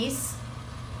the peace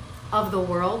of the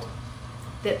world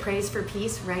that prays for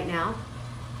peace right now?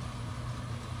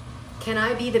 Can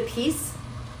I be the peace,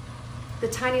 the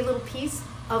tiny little piece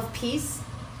of peace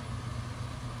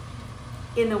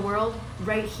in the world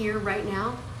right here, right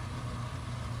now?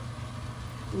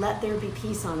 Let there be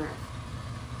peace on earth.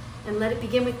 And let it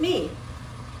begin with me.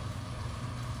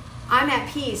 I'm at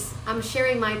peace. I'm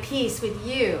sharing my peace with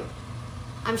you.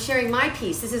 I'm sharing my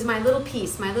peace. This is my little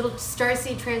piece, my little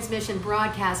StarSeed transmission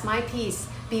broadcast. My peace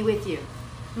be with you.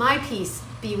 My peace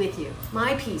be with you.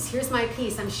 My peace. Here's my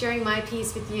peace. I'm sharing my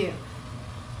peace with you.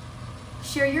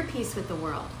 Share your peace with the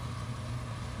world.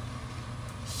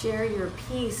 Share your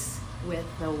peace with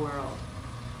the world.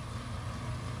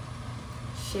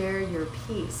 Share your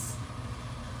peace.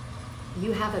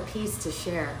 You have a piece to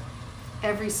share.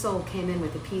 Every soul came in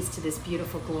with a piece to this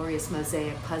beautiful, glorious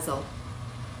mosaic puzzle.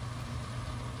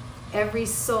 Every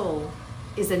soul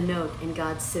is a note in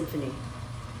God's symphony.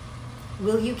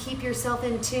 Will you keep yourself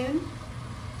in tune?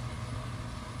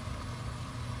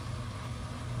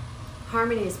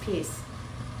 Harmony is peace.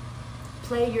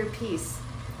 Play your piece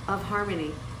of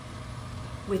harmony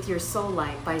with your soul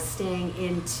light by staying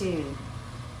in tune.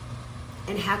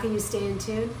 And how can you stay in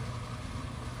tune?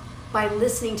 By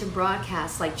listening to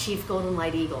broadcasts like Chief Golden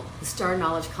Light Eagle, the Star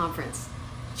Knowledge Conference.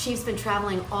 Chief's been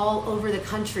traveling all over the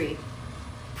country,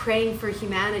 praying for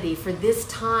humanity for this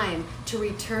time to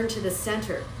return to the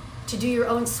center, to do your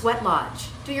own sweat lodge.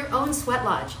 Do your own sweat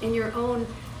lodge in your own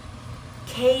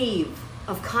cave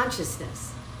of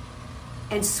consciousness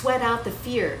and sweat out the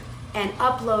fear and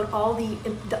upload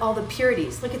all the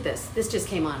purities. Look at this. This just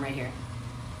came on right here.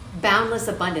 Boundless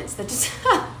abundance. That just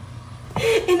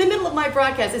in the middle of my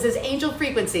broadcast, it says angel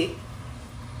frequency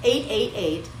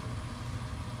 888,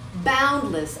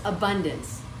 boundless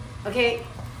abundance. Okay,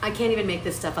 I can't even make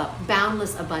this stuff up.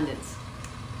 Boundless abundance.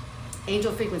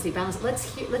 Angel frequency, boundless.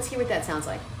 Let's hear what that sounds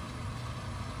like.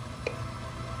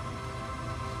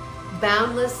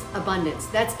 Boundless abundance.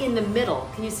 That's in the middle.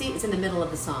 Can you see? It's in the middle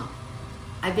of the song.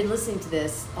 I've been listening to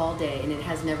this all day and it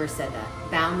has never said that.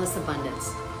 Boundless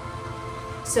abundance.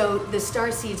 So the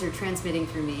star seeds are transmitting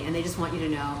through me and they just want you to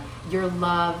know you're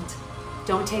loved.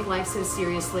 Don't take life so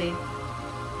seriously.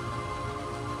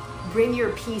 Bring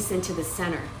your peace into the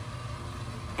center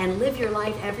and live your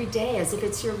life every day as if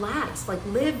it's your last. Like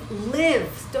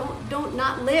live. Don't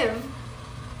not live.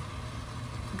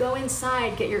 Go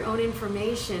inside, get your own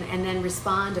information, and then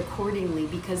respond accordingly,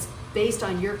 because based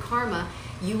on your karma,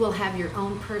 you will have your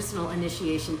own personal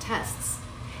initiation tests.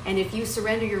 And if you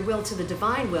surrender your will to the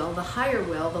divine will, the higher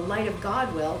will, the light of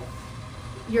God will,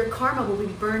 your karma will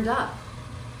be burned up.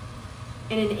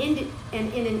 And in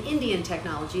an Indian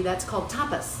technology, that's called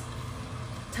tapas.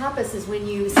 Tapas is when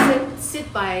you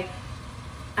sit by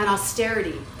an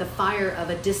austerity, the fire of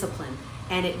a discipline,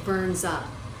 and it burns up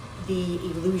the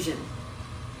illusion,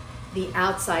 the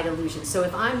outside illusion. So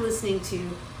if I'm listening to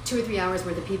 2 or 3 hours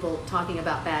worth of people talking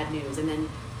about bad news, and then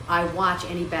I watch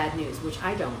any bad news, which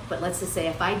I don't, but let's just say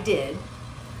if I did,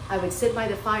 I would sit by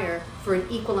the fire for an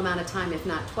equal amount of time, if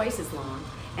not twice as long,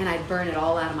 and I'd burn it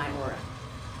all out of my aura.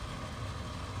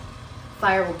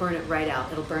 Fire will burn it right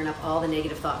out. It'll burn up all the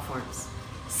negative thought forms.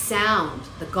 Sound,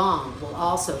 the gong, will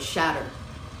also shatter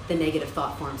the negative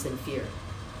thought forms and fear.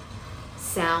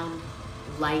 Sound,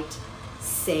 light,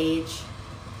 sage,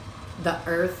 the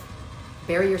earth,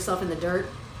 bury yourself in the dirt,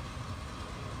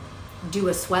 do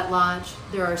a sweat lodge.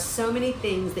 There are so many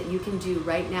things that you can do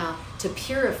right now to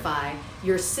purify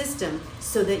your system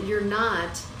so that you're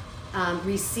not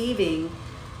receiving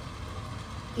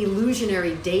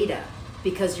illusionary data,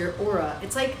 because your aura,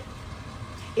 it's like,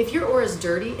 if your aura is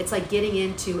dirty, it's like getting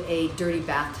into a dirty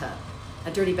bathtub.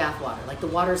 a dirty bath water. Like the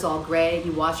water's all gray,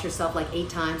 you wash yourself like 8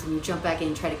 times and you jump back in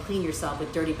and try to clean yourself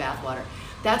with dirty bath water.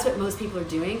 That's what most people are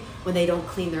doing when they don't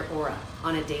clean their aura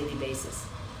on a daily basis.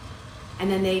 And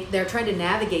then they're trying to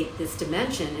navigate this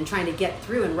dimension and trying to get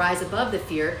through and rise above the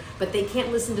fear, but they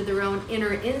can't listen to their own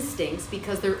inner instincts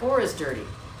because their aura is dirty.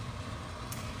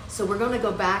 So we're going to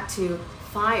go back to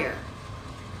fire.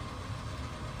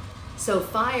 So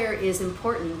fire is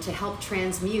important to help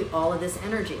transmute all of this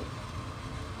energy.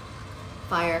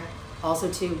 Fire,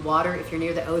 also to water. If you're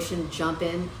near the ocean, jump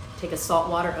in, take a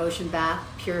saltwater ocean bath,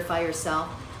 purify yourself.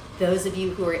 Those of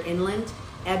you who are inland,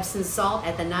 Epsom salt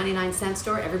at the 99-cent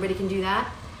store, everybody can do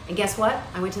that. And guess what?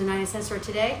 I went to the 99-cent store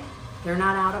today. They're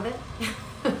not out of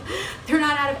it. They're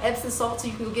not out of Epsom salt, so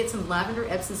you can go get some lavender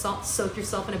Epsom salt, soak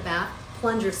yourself in a bath,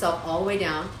 plunge yourself all the way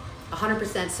down,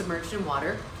 100% submerged in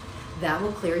water. That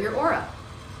will clear your aura.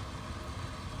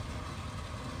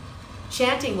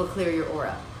 Chanting will clear your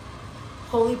aura.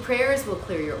 Holy prayers will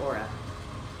clear your aura.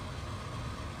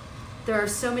 There are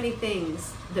so many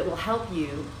things that will help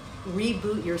you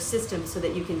reboot your system so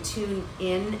that you can tune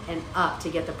in and up to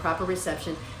get the proper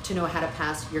reception to know how to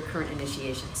pass your current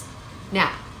initiations.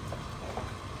 Now,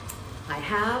 I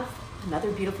have another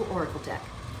beautiful oracle deck.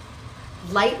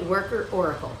 Light Worker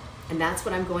Oracle. And that's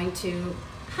what I'm going to,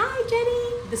 hi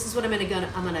Jenny! This is what I'm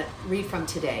gonna read from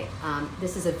today.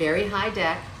 This is a very high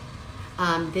deck.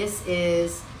 This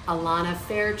is Alana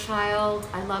Fairchild.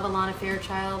 I love Alana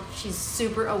Fairchild. She's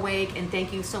super awake, and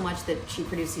thank you so much that she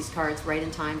produced these cards right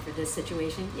in time for this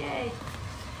situation. Yay!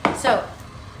 So,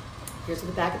 here's what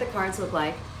the back of the cards look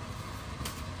like.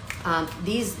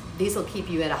 These will keep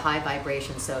you at a high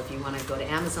vibration, so if you want to go to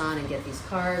Amazon and get these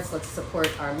cards, let's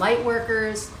support our light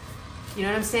workers. You know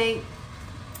what I'm saying?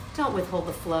 Don't withhold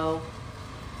the flow.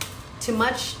 Too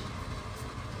much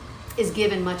is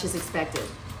given, much is expected.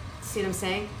 See what I'm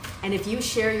saying? And if you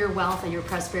share your wealth and your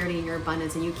prosperity and your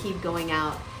abundance and you keep going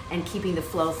out and keeping the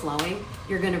flow flowing,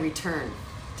 you're going to return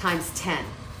times 10.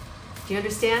 Do you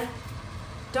understand?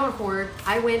 Don't hoard.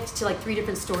 I went to like 3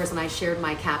 different stores and I shared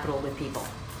my capital with people.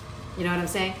 You know what I'm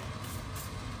saying?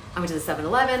 I went to the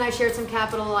 7-Eleven, I shared some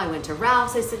capital. I went to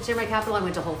Ralph's, I shared my capital. I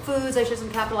went to Whole Foods, I shared some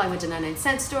capital. I went to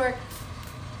 99-cent store.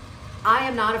 I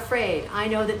am not afraid. I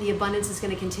know that the abundance is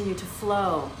going to continue to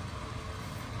flow.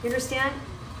 You understand?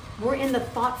 We're in the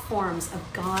thought forms of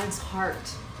God's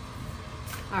heart.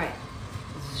 All right.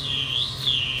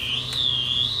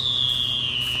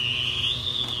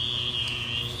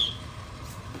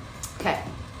 Okay.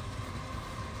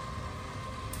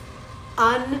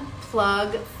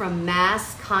 Unplug from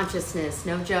mass consciousness.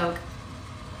 No joke.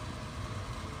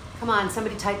 Come on,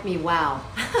 somebody type me wow.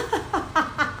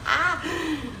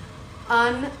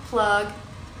 Unplug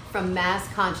from mass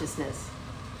consciousness.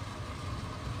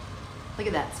 Look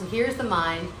at that. So here's the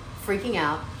mind freaking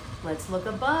out. Let's look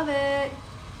above it.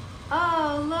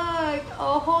 Oh, look.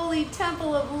 Oh, holy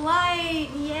temple of light.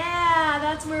 Yeah,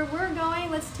 that's where we're going.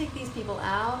 Let's take these people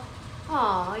out.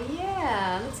 Oh,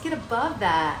 yeah. Let's get above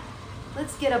that.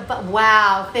 Let's get above.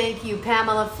 Wow. Thank you,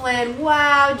 Pamela Flynn.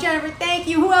 Wow. Jennifer, thank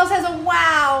you. Who else has a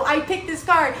wow? I picked this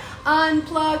card.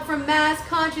 Unplug from mass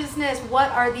consciousness. What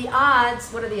are the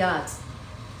odds? What are the odds?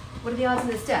 What are the odds in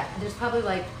this deck? There's probably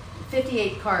like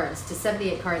 58 cards to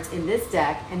 78 cards in this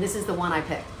deck, and this is the one I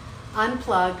picked.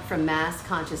 Unplugged from mass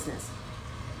consciousness.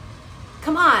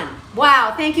 Come on.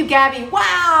 Wow. Thank you, Gabby.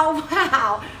 Wow.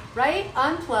 Wow. Right?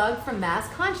 Unplugged from mass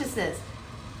consciousness.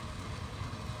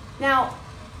 Now,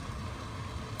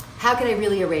 how can I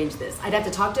really arrange this? I'd have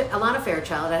to talk to Alana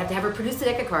Fairchild. I'd have to have her produce the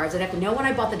deck of cards. I'd have to know when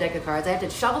I bought the deck of cards. I'd have to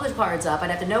shuffle the cards up. I'd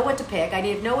have to know what to pick. I'd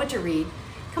have to know what to read.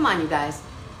 Come on, you guys.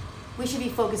 We should be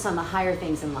focused on the higher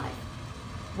things in life.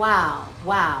 Wow,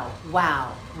 wow,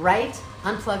 wow, right?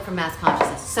 Unplugged from mass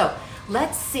consciousness. So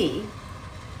let's see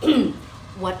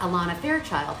what Alana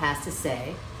Fairchild has to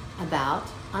say about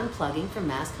unplugging from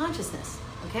mass consciousness,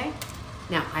 okay?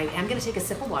 Now, I am gonna take a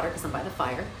sip of water because I'm by the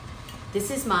fire. This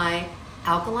is my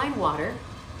alkaline water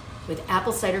with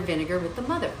apple cider vinegar with the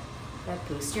mother. That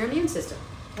boosts your immune system.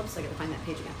 Oops, I gotta find that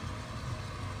page again.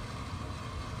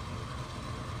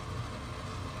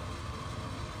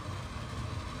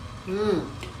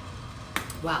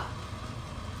 Wow.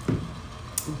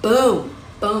 Boom,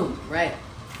 boom, right.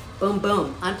 Boom,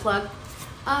 boom. Unplug.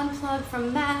 Unplug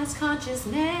from mass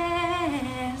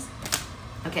consciousness.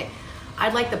 Okay,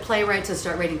 I'd like the playwrights to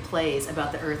start writing plays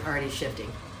about the earth already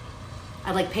shifting.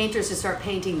 I'd like painters to start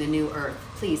painting the new earth.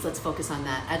 Please, let's focus on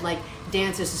that. I'd like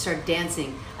dancers to start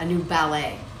dancing a new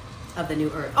ballet of the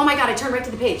new earth. Oh my God, I turned right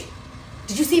to the page.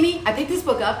 Did you see me? I picked this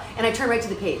book up and I turned right to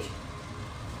the page.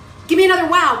 Give me another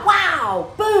wow.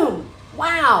 Wow. Boom.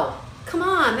 Wow. Come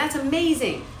on. That's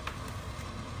amazing.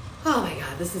 Oh my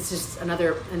God, this is just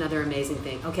another amazing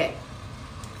thing. Okay,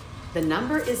 the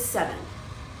number is 7.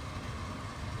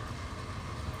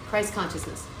 Christ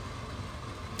consciousness.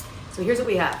 So here's what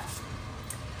we have.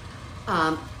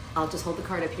 I'll just hold the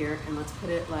card up here and let's put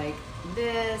it like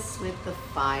this with the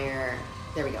fire.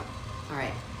 There we go. All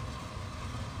right.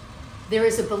 There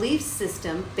is a belief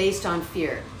system based on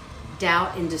fear,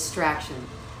 doubt, and distraction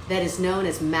that is known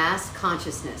as mass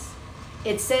consciousness.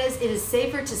 It says it is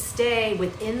safer to stay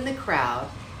within the crowd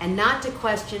and not to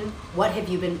question what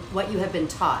you have been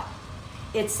taught.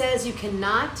 It says you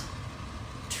cannot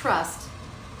trust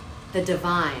the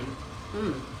divine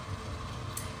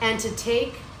and to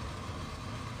take,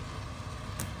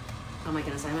 oh my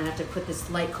goodness, I'm gonna have to put this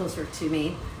light closer to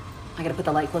me. I gotta put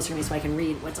the light closer to me so I can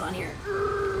read what's on here.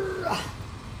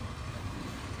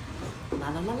 La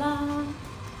la la la.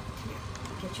 Here,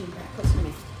 I'll get you back closer to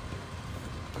me.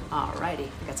 Alrighty,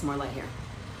 I got some more light here.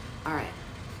 All right.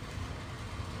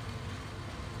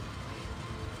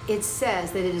 It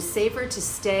says that it is safer to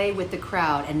stay with the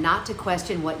crowd and not to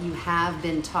question what you have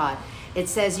been taught. It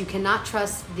says you cannot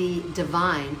trust the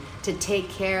divine to take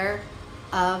care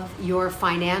of your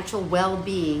financial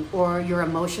well-being or your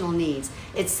emotional needs.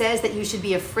 It says that you should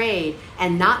be afraid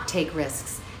and not take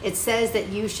risks. It says that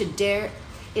you should dare.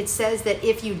 It says that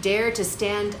if you dare to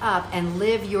stand up and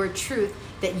live your truth,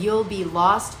 that you'll be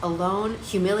lost, alone,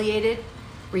 humiliated,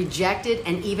 rejected,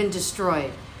 and even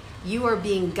destroyed. You are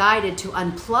being guided to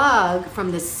unplug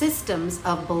from the systems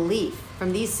of belief,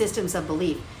 from these systems of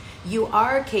belief. You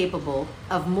are capable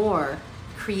of more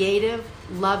creative,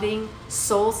 loving,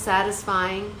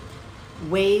 soul-satisfying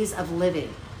ways of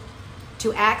living.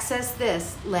 To access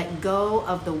this, let go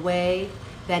of the way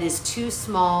that is too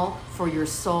small for your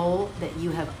soul that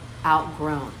you have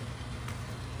outgrown.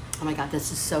 Oh my God,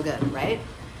 this is so good, right?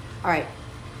 All right.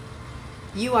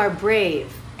 You are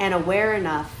brave and aware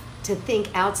enough to think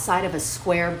outside of a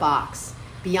square box,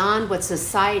 beyond what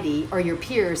society or your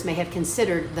peers may have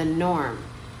considered the norm.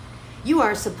 You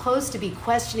are supposed to be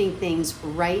questioning things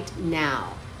right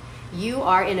now. You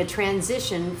are in a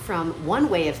transition from one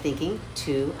way of thinking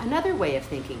to another way of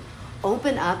thinking.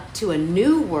 Open up to a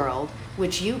new world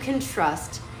which you can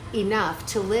trust enough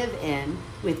to live in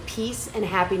with peace and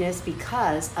happiness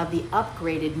because of the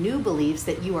upgraded new beliefs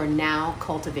that you are now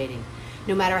cultivating.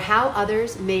 No matter how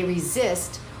others may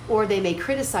resist or they may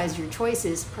criticize your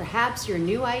choices, perhaps your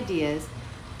new ideas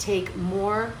take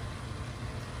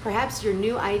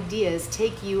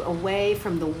you away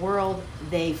from the world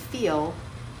they feel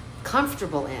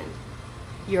comfortable in.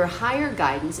 Your higher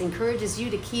guidance encourages you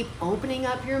to keep opening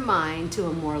up your mind to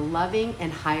a more loving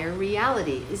and higher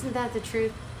reality. Isn't that the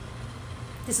truth?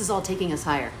 This is all taking us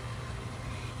higher.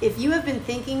 If you have been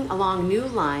thinking along new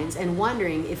lines and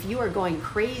wondering if you are going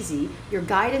crazy, your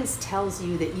guidance tells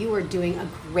you that you are doing a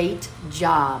great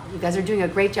job. You guys are doing a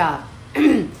great job.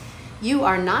 You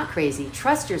are not crazy.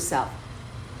 Trust yourself.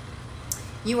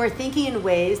 You are thinking in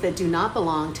ways that do not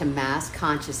belong to mass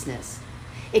consciousness.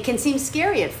 It can seem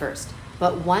scary at first,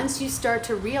 but once you start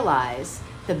to realize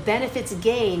the benefits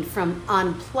gained from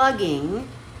unplugging,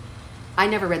 I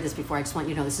never read this before, I just want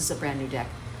you to know this is a brand new deck.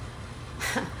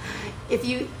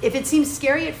 If it seems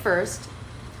scary at first,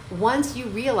 once you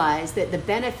realize that the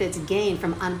benefits gained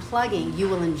from unplugging, you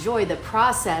will enjoy the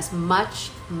process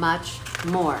much, much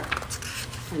more.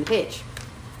 Turn the page.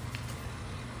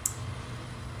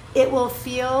 It will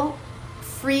feel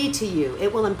free to you.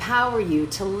 It will empower you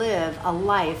to live a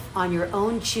life on your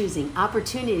own choosing.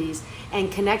 Opportunities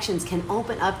and connections can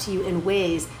open up to you in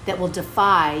ways that will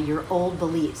defy your old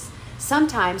beliefs.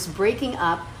 Sometimes breaking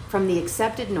up from the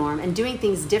accepted norm and doing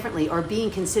things differently or being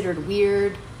considered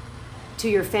weird to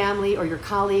your family or your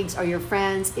colleagues or your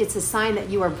friends, it's a sign that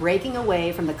you are breaking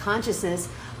away from the consciousness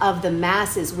of the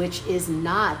masses, which is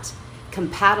not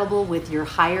compatible with your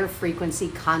higher frequency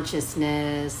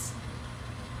consciousness.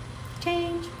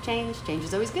 Change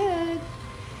is always good.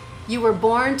 You were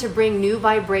born to bring new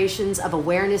vibrations of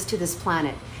awareness to this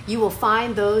planet. You will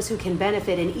find those who can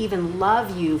benefit and even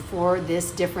love you for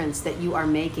this difference that you are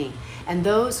making, and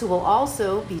those who will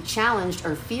also be challenged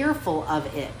or fearful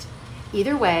of it.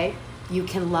 Either way, you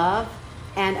can love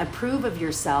and approve of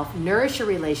yourself, nourish your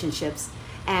relationships,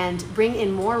 and bring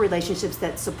in more relationships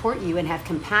that support you and have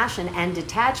compassion and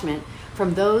detachment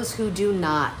from those who do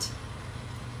not,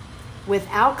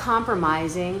 without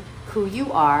compromising who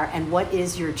you are and what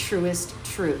is your truest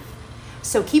truth.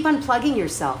 So keep unplugging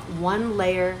yourself, one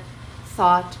layer,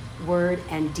 thought, word,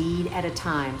 and deed at a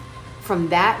time, from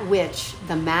that which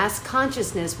the mass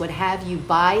consciousness would have you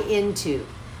buy into.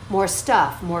 More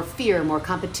stuff, more fear, more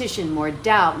competition, more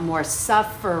doubt, more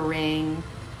suffering.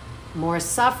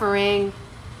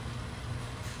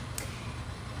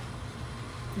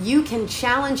 You can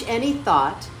challenge any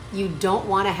thought you don't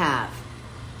want to have.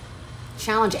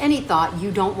 Challenge any thought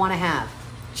you don't want to have.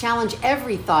 Challenge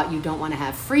every thought you don't want to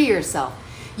have. Free yourself.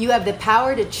 You have the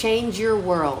power to change your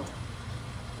world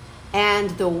and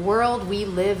the world we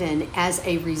live in as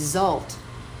a result,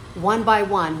 one by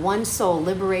one soul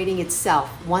liberating itself,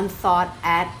 one thought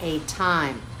at a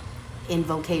time.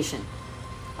 Invocation.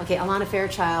 Okay, Alana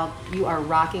Fairchild, you are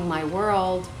rocking my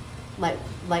world.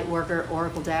 Light worker,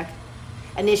 oracle deck.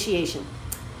 Initiation.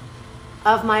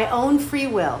 Of my own free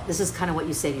will. This is kind of what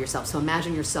you say to yourself. So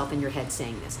imagine yourself in your head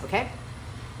saying this, okay?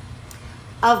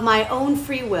 Of my own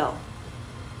free will,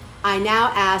 I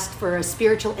now ask for a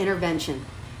spiritual intervention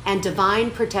and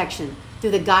divine protection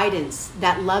through the guidance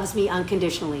that loves me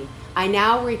unconditionally. I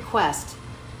now request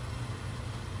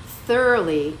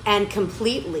thoroughly and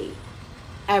completely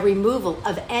a removal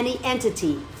of any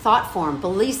entity, thought form,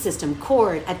 belief system,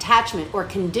 cord, attachment, or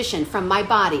condition from my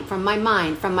body, from my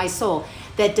mind, from my soul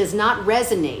that does not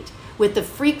resonate with the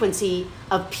frequency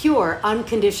of pure,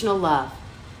 unconditional love.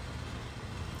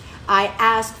 I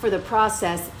ask for the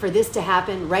process for this to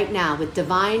happen right now with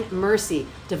divine mercy,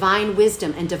 divine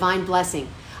wisdom, and divine blessing.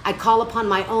 I call upon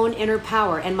my own inner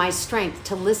power and my strength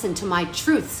to listen to my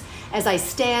truths as I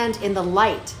stand in the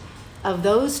light of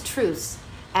those truths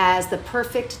as the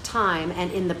perfect time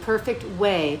and in the perfect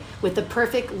way with the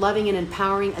perfect loving and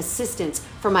empowering assistance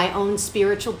for my own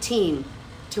spiritual team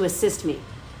to assist me.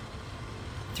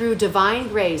 Through divine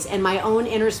grace and my own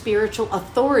inner spiritual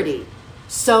authority,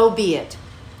 so be it.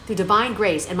 Through divine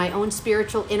grace and my own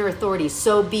spiritual inner authority,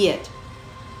 so be it.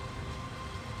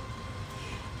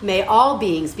 May all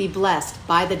beings be blessed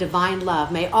by the divine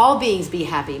love. May all beings be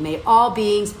happy. May all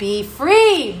beings be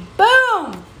free.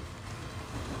 Boom!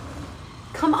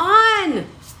 Come on!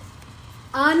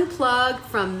 Unplug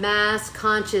from mass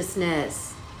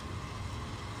consciousness.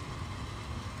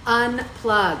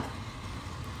 Unplug.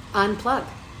 Unplug.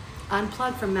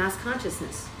 Unplug from mass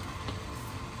consciousness.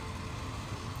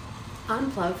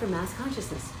 Unplug from mass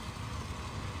consciousness.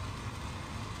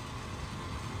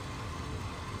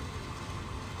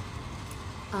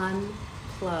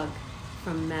 Unplug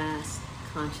from mass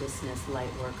consciousness, light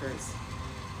workers.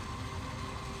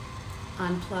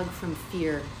 Unplug from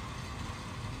fear.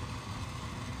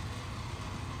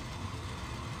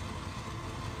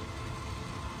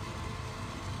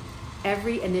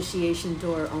 Every initiation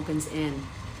door opens in.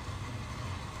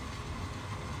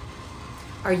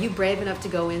 Are you brave enough to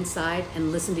go inside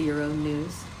and listen to your own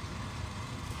news?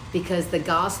 Because the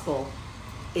gospel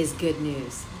is good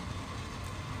news.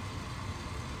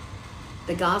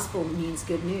 The gospel means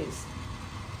good news.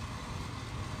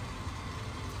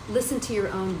 Listen to your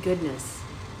own goodness.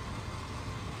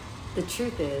 The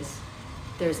truth is,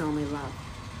 there's only love.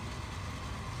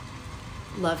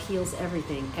 Love heals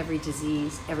everything, every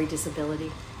disease, every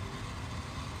disability.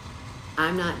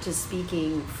 I'm not just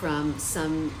speaking from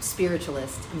some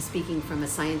spiritualist. I'm speaking from a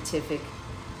scientific,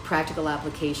 practical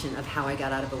application of how I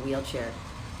got out of a wheelchair.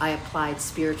 I applied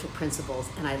spiritual principles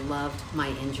and I loved my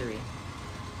injury.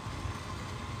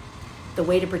 The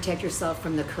way to protect yourself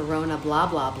from the corona blah,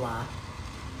 blah, blah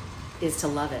is to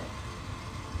love it.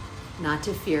 Not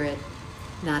to fear it,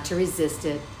 not to resist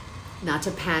it, not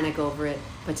to panic over it,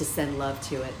 but to send love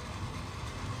to it.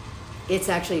 It's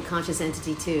actually a conscious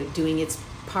entity too, doing its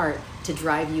part to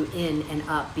drive you in and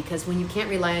up, because when you can't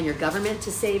rely on your government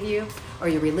to save you, or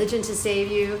your religion to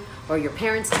save you, or your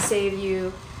parents to save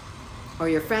you, or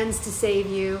your friends to save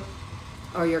you,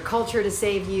 or your culture to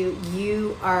save you,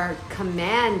 you are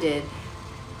commanded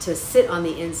to sit on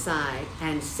the inside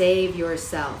and save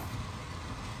yourself.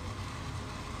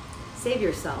 Save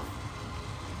yourself.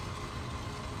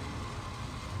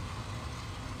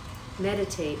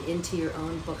 Meditate into your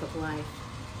own book of life.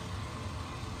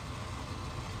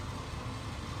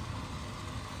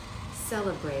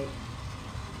 Celebrate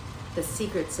the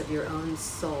secrets of your own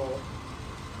soul.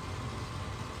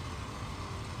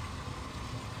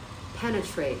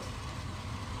 Penetrate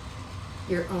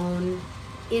your own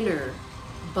inner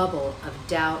bubble of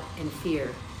doubt and fear.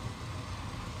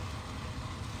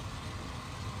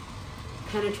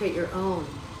 Penetrate your own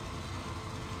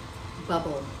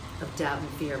bubble of doubt and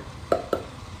fear.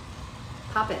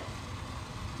 Pop it.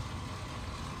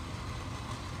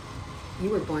 You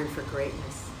were born for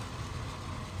greatness.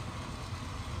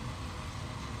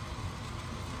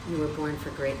 You were born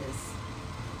for greatness.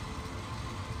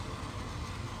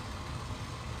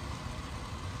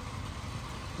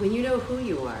 When you know who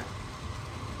you are,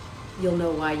 you'll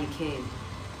know why you came.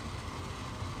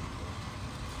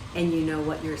 And you know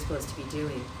what you're supposed to be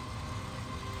doing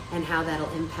and how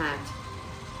that'll impact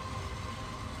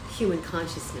human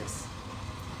consciousness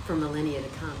for millennia to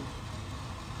come.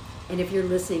 And if you're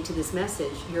listening to this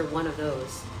message, you're one of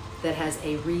those that has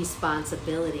a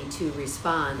responsibility to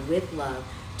respond with love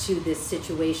to this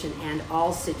situation and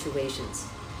all situations.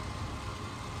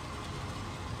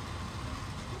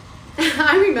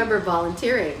 I remember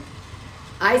volunteering.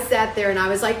 I sat there and I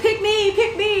was like, pick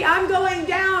me, I'm going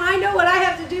down. I know what I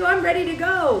have to do. I'm ready to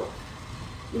go.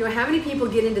 You know, how many people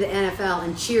get into the NFL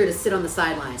and cheer to sit on the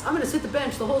sidelines? I'm going to sit the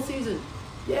bench the whole season.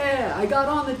 Yeah, I got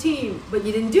on the team. But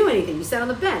you didn't do anything. You sat on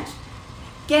the bench.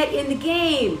 Get in the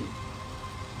game.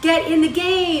 Get in the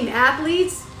game,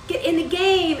 athletes. Get in the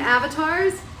game,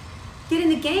 avatars. Get in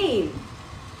the game.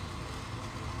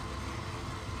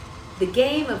 The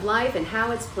game of life and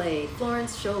how it's played.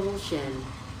 Florence Scovel Shinn.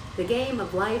 The game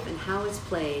of life and how it's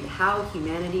played. How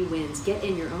humanity wins. Get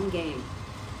in your own game.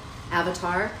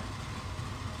 Avatar.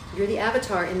 You're the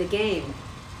avatar in the game.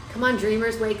 Come on,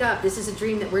 dreamers, wake up. This is a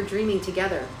dream that we're dreaming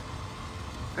together.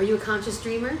 Are you a conscious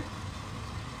dreamer?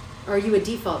 Or are you a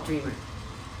default dreamer?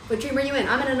 What dream are you in?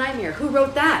 I'm in a nightmare. Who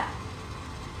wrote that?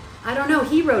 I don't know.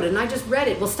 He wrote it and I just read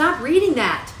it. Well, stop reading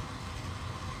that.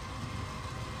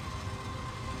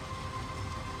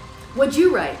 What'd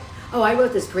you write? Oh, I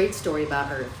wrote this great story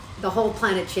about Earth. The whole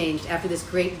planet changed after this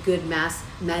great good mass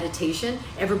meditation.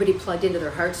 Everybody plugged into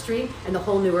their heartstream and the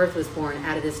whole new Earth was born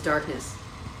out of this darkness.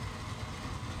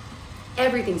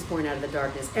 Everything's born out of the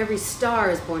darkness. Every star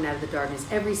is born out of the darkness.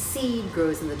 Every seed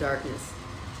grows in the darkness.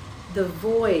 The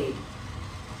void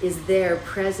is there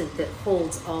present that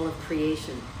holds all of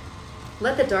creation.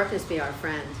 Let the darkness be our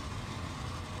friend.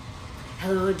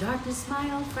 Hello, darkness,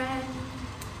 my old friend.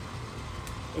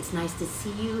 It's nice to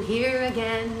see you here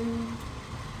again.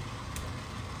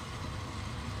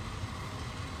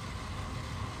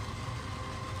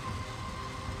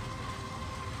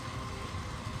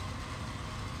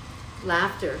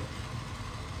 Laughter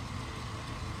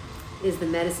is the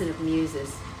medicine of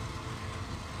muses.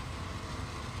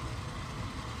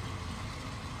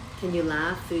 Can you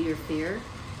laugh through your fear?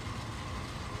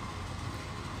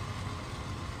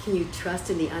 Can you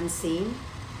trust in the unseen?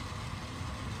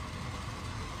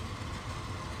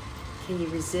 Can you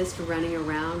resist running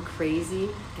around crazy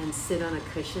and sit on a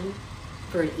cushion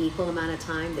for an equal amount of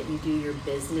time that you do your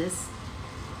business?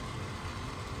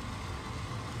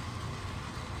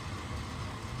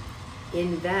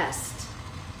 Invest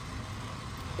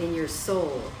in your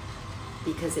soul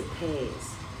because it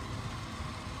pays.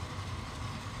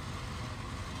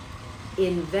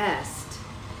 Invest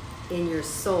in your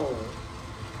soul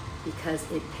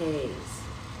because it pays.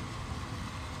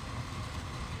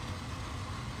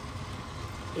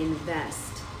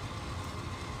 Invest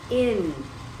in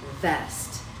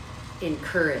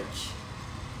courage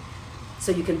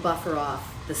so you can buffer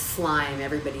off the slime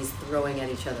everybody's throwing at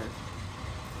each other.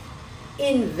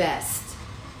 Invest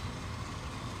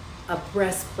a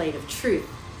breastplate of truth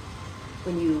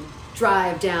when you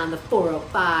drive down the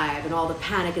 405 and all the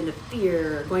panic and the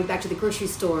fear, going back to the grocery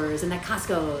stores and the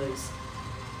Costco's.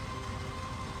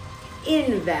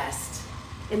 Invest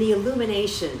in the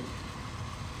illumination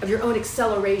of your own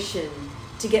acceleration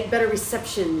to get better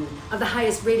reception of the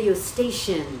highest radio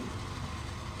station.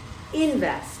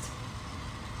 Invest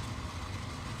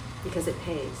because it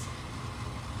pays.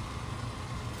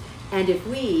 And if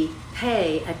we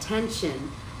pay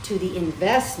attention to the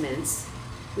investments,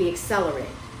 we accelerate.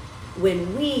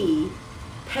 When we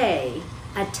pay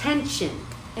attention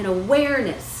and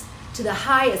awareness to the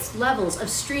highest levels of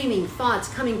streaming thoughts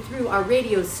coming through our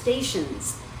radio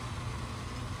stations,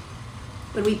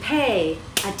 when we pay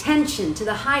attention to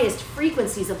the highest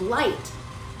frequencies of light,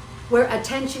 where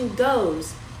attention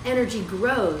goes, energy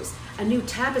grows, a new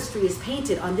tapestry is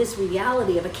painted on this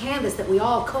reality of a canvas that we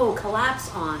all collapse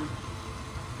on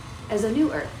as a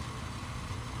new Earth.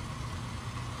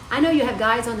 I know you have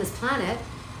guys on this planet,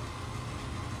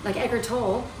 like Eckhart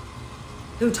Tolle,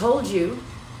 who told you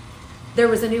there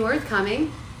was a new Earth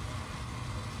coming.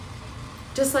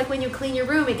 Just like when you clean your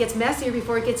room, it gets messier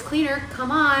before it gets cleaner. Come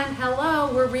on,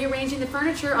 hello, we're rearranging the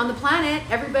furniture on the planet.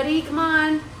 Everybody, come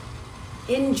on.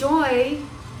 Enjoy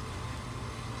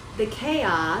the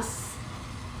chaos.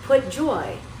 Put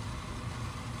joy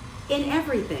in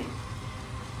everything.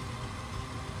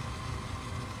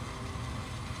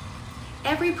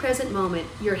 Every present moment,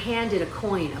 you're handed a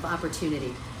coin of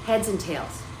opportunity, heads and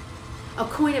tails. A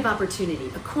coin of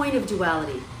opportunity, a coin of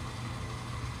duality.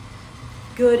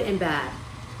 Good and bad.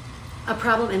 A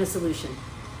problem and a solution.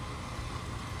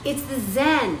 It's the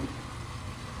zen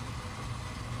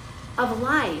of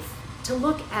life to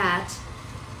look at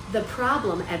the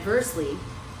problem adversely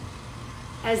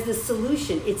as the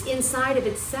solution. It's inside of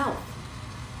itself.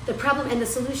 The problem and the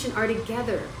solution are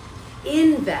together.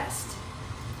 Invest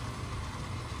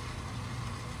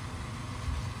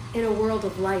in a world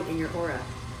of light in your aura.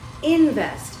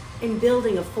 Invest in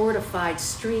building a fortified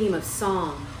stream of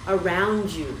song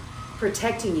around you,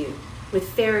 protecting you with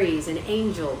fairies and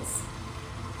angels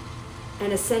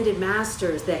and ascended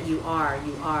masters that you are,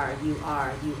 you are, you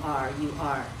are, you are, you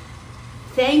are.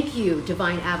 Thank you,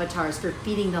 divine avatars, for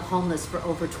feeding the homeless for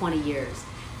over 20 years.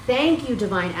 Thank you,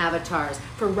 divine avatars,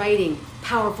 for writing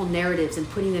powerful narratives and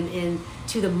putting them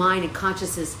into the mind and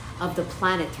consciousness of the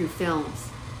planet through films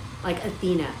like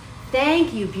Athena.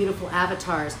 Thank you, beautiful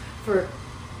avatars, for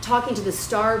talking to the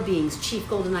star beings, Chief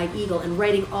Golden-Eyed Eagle, and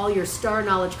writing all your star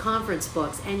knowledge conference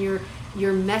books and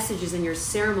your messages and your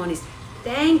ceremonies.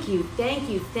 Thank you, thank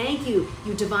you, thank you,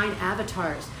 you divine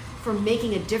avatars, for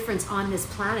making a difference on this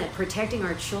planet, protecting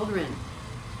our children,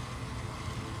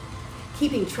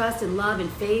 keeping trust and love and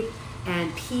faith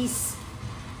and peace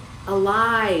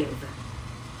alive.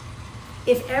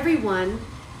 If everyone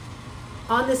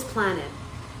on this planet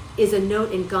is a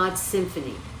note in God's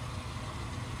symphony,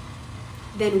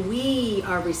 then we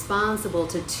are responsible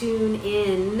to tune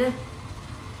in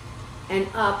and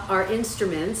up our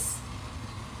instruments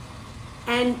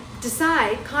and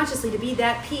decide consciously to be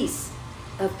that piece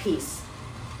of peace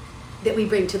that we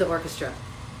bring to the orchestra.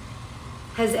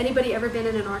 Has anybody ever been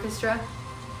in an orchestra?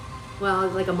 Well,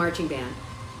 like a marching band.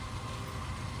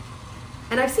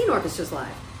 And I've seen orchestras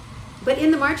live. But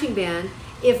in the marching band,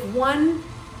 if one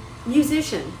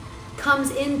musician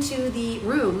comes into the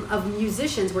room of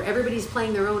musicians where everybody's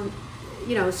playing their own,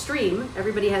 stream,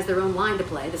 everybody has their own line to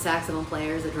play, the saxophone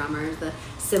players, the drummers, the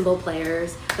cymbal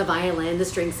players, the violin, the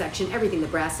string section, everything, the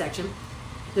brass section.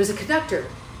 There's a conductor,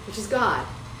 which is God.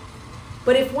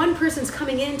 But if one person's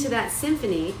coming into that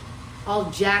symphony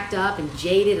all jacked up and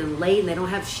jaded and late, and they don't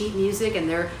have sheet music, and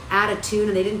they're out of tune,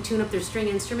 and they didn't tune up their string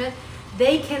instrument,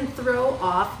 they can throw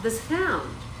off the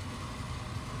sound.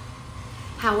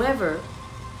 However,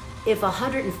 if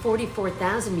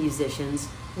 144,000 musicians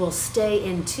will stay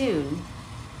in tune,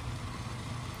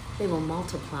 they will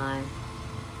multiply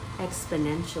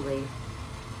exponentially,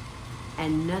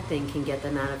 and nothing can get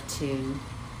them out of tune.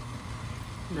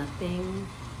 Nothing,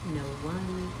 no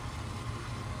one.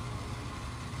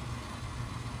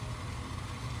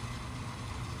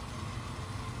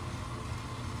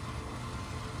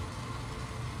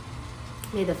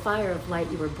 May the fire of light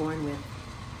you were born with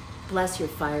bless your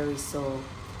fiery soul,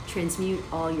 transmute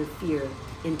all your fear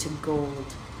into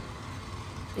gold.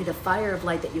 May the fire of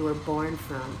light that you were born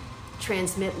from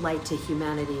transmit light to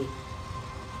humanity,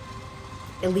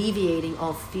 alleviating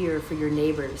all fear for your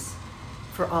neighbors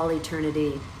for all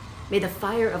eternity. May the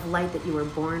fire of light that you were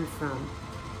born from,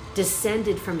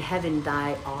 descended from heaven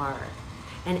thy are.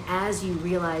 And as you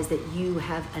realize that you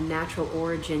have a natural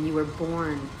origin, you were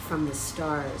born from the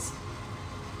stars.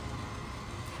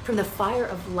 From the fire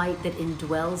of light that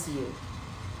indwells you,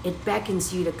 it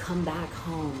beckons you to come back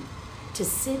home, to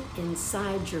sit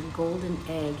inside your golden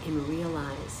egg and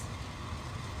realize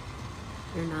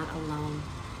you're not alone.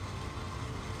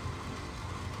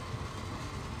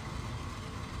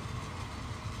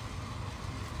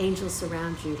 Angels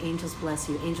surround you, angels bless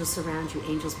you, angels surround you,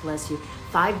 angels bless you.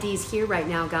 5D's here right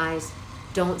now, guys.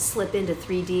 Don't slip into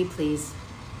 3D, please.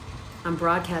 I'm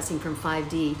broadcasting from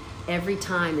 5D. Every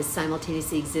time is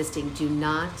simultaneously existing. Do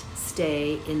not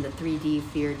stay in the 3D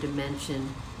fear dimension.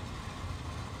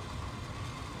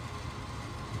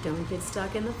 Don't get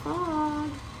stuck in the fog.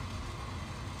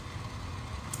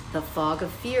 The fog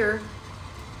of fear.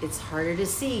 It's harder to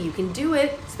see. You can do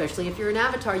it, especially if you're an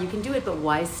avatar, you can do it, but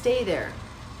why stay there?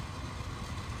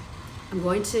 I'm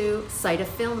going to cite a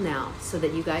film now so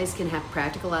that you guys can have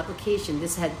practical application.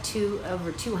 This had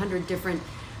over 200 different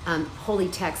holy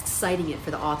texts citing it for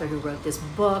the author who wrote this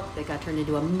book that got turned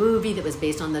into a movie that was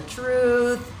based on the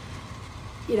truth,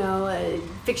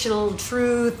 fictional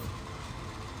truth.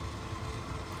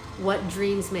 What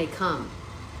dreams may come.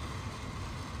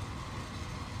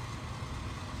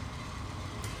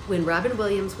 When Robin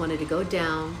Williams wanted to go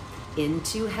down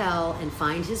into hell and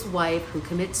find his wife who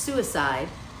commits suicide,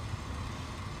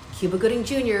 Cuba Gooding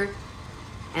Jr.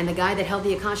 and the guy that held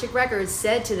the Akashic Records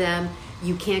said to them,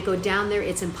 you can't go down there,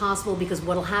 it's impossible, because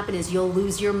what'll happen is you'll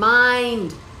lose your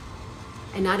mind.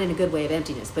 And not in a good way of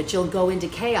emptiness, but you'll go into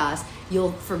chaos,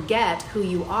 you'll forget who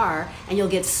you are, and you'll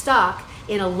get stuck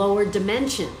in a lower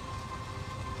dimension.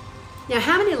 Now,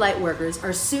 how many light workers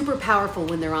are super powerful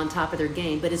when they're on top of their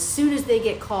game, but as soon as they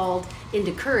get called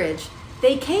into courage,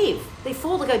 they cave, they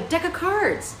fold like a deck of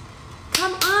cards?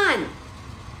 Come on,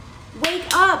 wake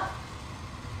up.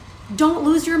 Don't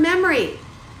lose your memory.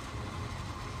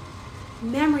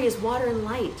 Memory is water and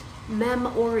light.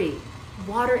 Mem-ori,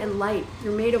 water and light.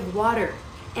 You're made of water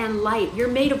and light. You're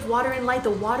made of water and light,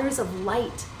 the waters of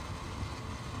light.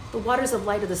 The waters of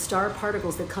light are the star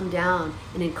particles that come down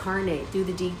and incarnate through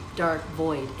the deep, dark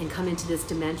void and come into this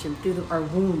dimension through our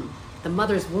womb, the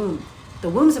mother's womb, the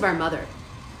wombs of our mother,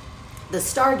 the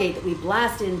stargate that we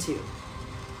blast into.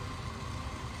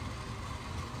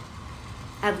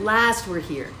 At last we're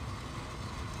here.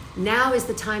 Now is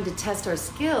the time to test our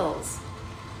skills.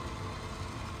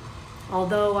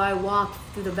 Although I walk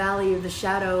through the valley of the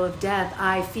shadow of death,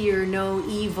 I fear no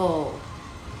evil.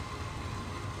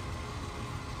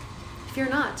 Fear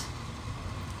not,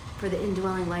 for the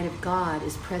indwelling light of God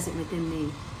is present within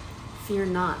me. Fear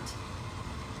not,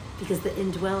 because the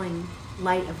indwelling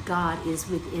light of God is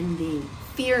within thee.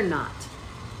 Fear not.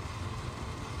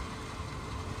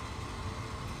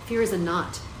 Fear is a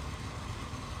knot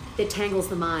that tangles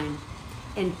the mind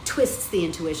and twists the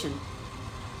intuition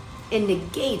and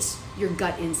negates your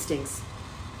gut instincts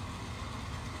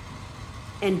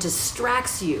and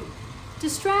distracts you.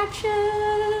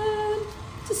 Distraction,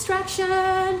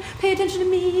 distraction, pay attention to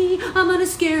me, I'm gonna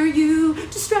scare you.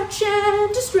 Distraction,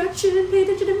 distraction, pay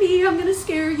attention to me, I'm gonna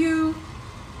scare you.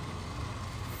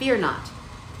 Fear not.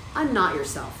 Unknot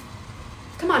yourself.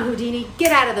 Come on, Houdini,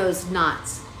 get out of those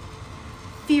knots.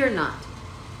 Fear not.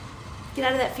 Get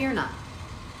out of that fear knot.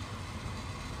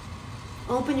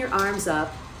 Open your arms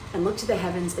up and look to the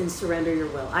heavens and surrender your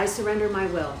will. I surrender my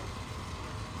will.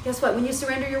 Guess what? When you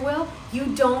surrender your will, you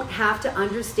don't have to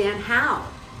understand how.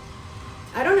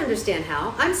 I don't understand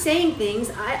how. I'm saying things.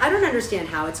 I don't understand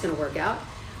how it's going to work out,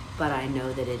 but I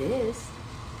know that it is.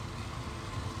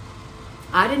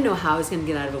 I didn't know how I was going to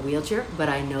get out of a wheelchair, but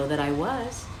I know that I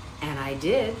was, and I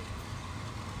did.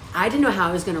 I didn't know how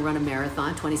I was going to run a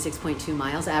marathon, 26.2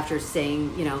 miles, after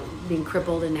saying, being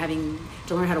crippled and having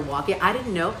to learn how to walk it. I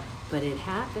didn't know, but it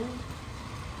happened.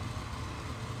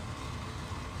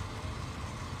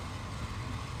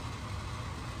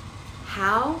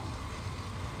 How?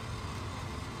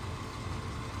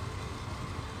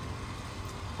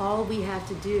 All we have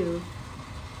to do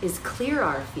is clear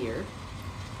our fear,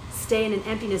 stay in an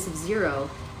emptiness of zero,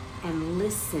 and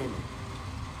listen.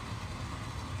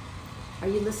 Are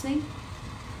you listening?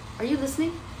 Are you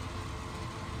listening?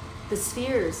 The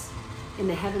spheres in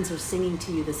the heavens are singing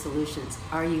to you the solutions.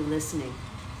 Are you listening?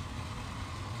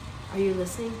 Are you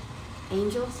listening?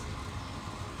 Angels,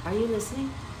 are you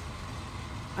listening?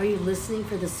 Are you listening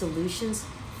for the solutions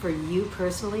for you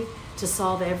personally to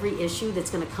solve every issue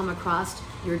that's going to come across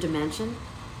your dimension?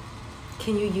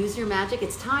 Can you use your magic?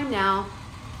 It's time now.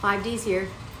 5D's here.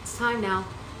 It's time now.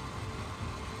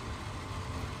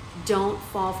 Don't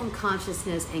fall from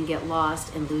consciousness and get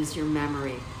lost and lose your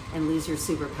memory and lose your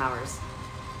superpowers.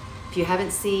 If you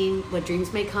haven't seen What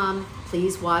Dreams May Come,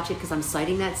 please watch it, because I'm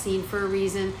citing that scene for a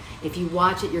reason. If you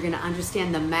watch it, you're going to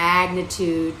understand the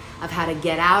magnitude of how to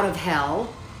get out of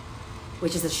hell,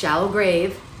 which is a shallow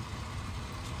grave.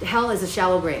 Hell is a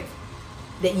shallow grave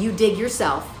that you dig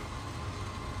yourself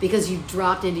because you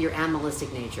dropped into your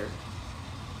animalistic nature.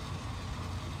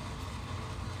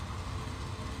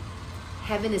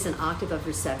 Heaven is an octave of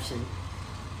reception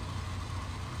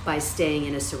by staying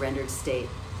in a surrendered state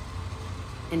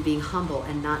and being humble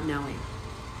and not knowing.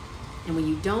 And when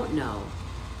you don't know,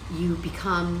 you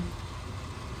become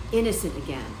innocent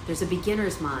again. There's a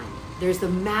beginner's mind. There's the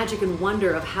magic and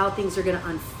wonder of how things are going to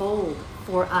unfold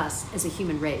for us as a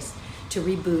human race to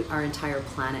reboot our entire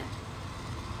planet.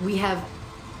 We have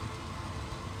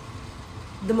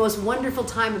the most wonderful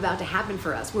time about to happen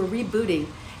for us. We're rebooting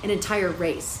an entire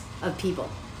race of people.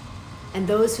 And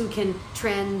those who can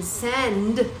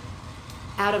transcend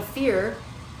out of fear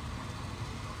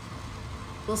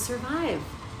will survive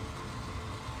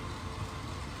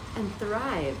and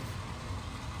thrive.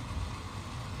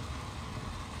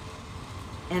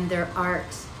 And their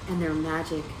art and their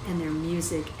magic and their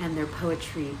music and their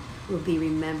poetry will be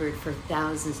remembered for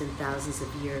thousands and thousands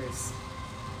of years.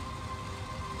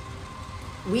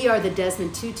 We are the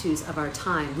Desmond Tutus of our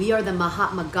time. We are the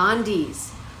Mahatma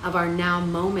Gandhis of our now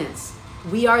moments.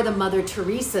 We are the Mother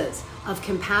Teresas of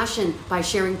compassion by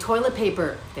sharing toilet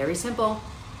paper. Very simple.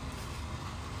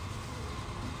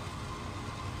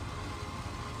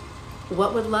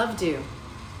 What would love do?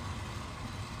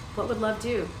 What would love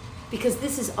do? Because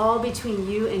this is all between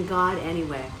you and God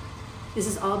anyway. This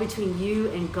is all between you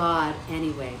and God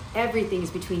anyway. Everything is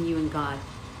between you and God.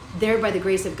 There by the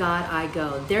grace of God I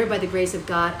go. There by the grace of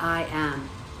God I am.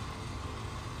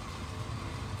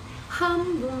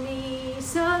 Humble me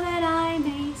so that I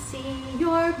may see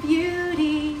your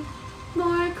beauty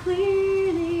more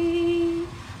clearly.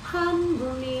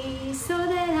 Humble me so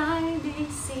that I may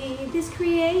see this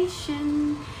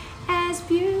creation as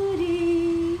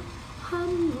beauty.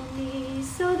 Humble me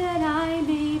so that I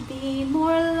may be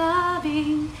more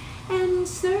loving and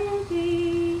serving.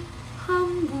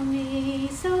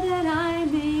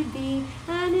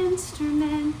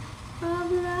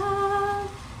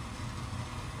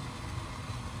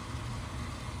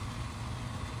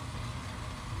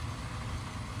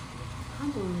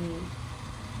 Humble me.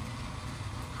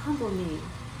 Humble me.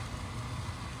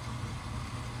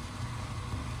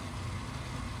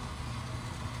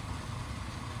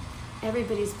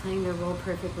 Everybody's playing their role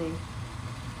perfectly.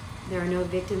 There are no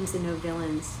victims and no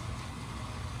villains.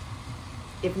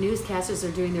 If newscasters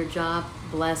are doing their job,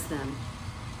 bless them.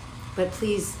 But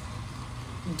please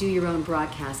do your own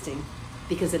broadcasting,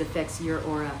 because it affects your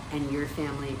aura and your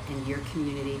family and your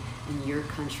community and your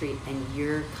country and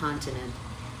your continent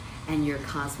and your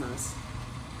cosmos.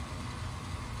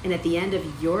 And at the end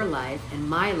of your life and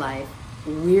my life,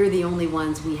 we're the only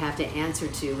ones we have to answer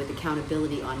to with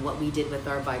accountability on what we did with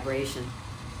our vibration.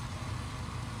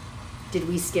 Did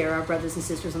we scare our brothers and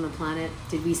sisters on the planet?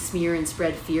 Did we smear and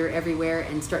spread fear everywhere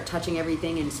and start touching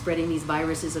everything and spreading these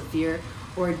viruses of fear?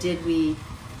 Or did we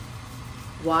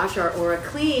wash our aura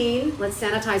clean? Let's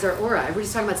sanitize our aura.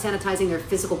 Everybody's talking about sanitizing their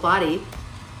physical body,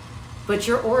 but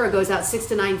your aura goes out 6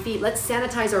 to 9 feet. Let's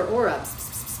sanitize our aura.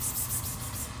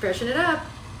 Freshen it up.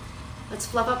 Let's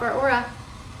fluff up our aura.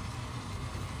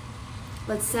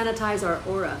 Let's sanitize our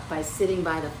aura by sitting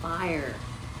by the fire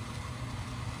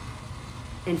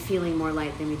and feeling more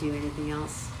light than we do anything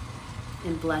else,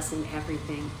 and blessing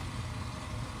everything.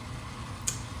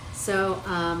 So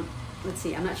let's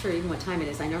see, I'm not sure even what time it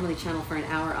is. I normally channel for an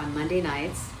hour on Monday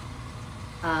nights.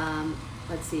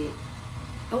 Let's see.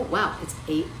 Oh, wow, it's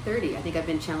 8:30. I think I've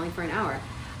been channeling for an hour.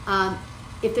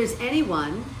 If there's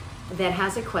anyone that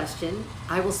has a question,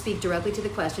 I will speak directly to the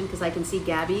question, because I can see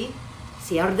Gabby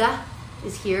Ciarda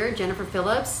is here, Jennifer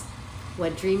Phillips,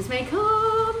 What Dreams May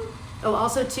Come. Oh,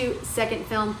 also too, second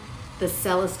film, The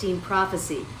Celestine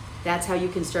Prophecy. That's how you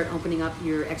can start opening up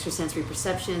your extrasensory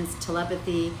perceptions,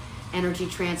 telepathy, energy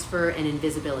transfer, and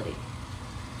invisibility.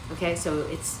 Okay, so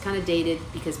it's kind of dated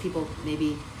because people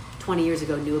maybe 20 years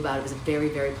ago knew about it. It was a very,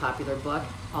 very popular book,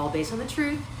 all based on the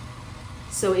truth.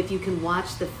 So if you can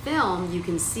watch the film, you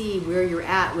can see where you're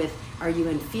at with, are you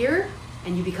in fear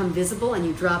and you become visible and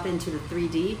you drop into the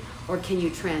 3D, or can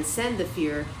you transcend the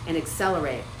fear and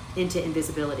accelerate into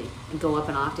invisibility and go up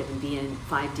an octave and be in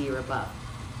 5D or above?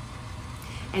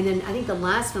 And then I think the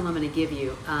last film I'm going to give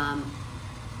you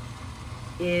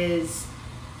is,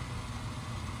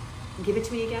 give it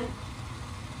to me again.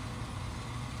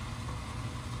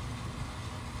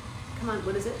 Come on,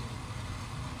 what is it?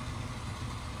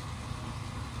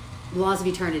 Laws of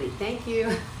Eternity. Thank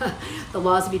you. The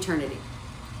Laws of Eternity.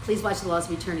 Please watch The Laws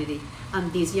of Eternity.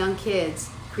 These young kids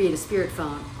create a spirit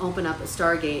phone, open up a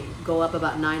stargate, go up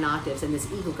about 9 octaves, and this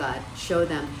eagle god show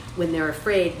them when they're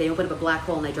afraid, they open up a black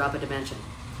hole and they drop a dimension.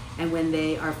 And when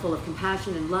they are full of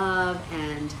compassion and love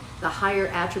and the higher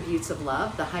attributes of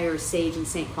love, the higher sage and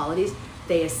saint qualities,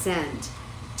 they ascend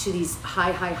to these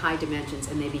high, high, high dimensions,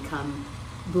 and they become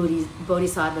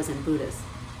bodhisattvas and Buddhas.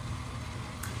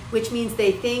 Which means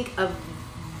they think of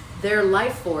their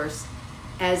life force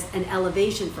as an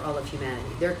elevation for all of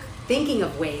humanity. They're thinking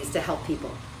of ways to help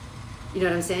people. You know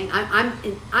what I'm saying?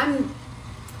 I'm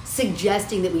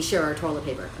suggesting that we share our toilet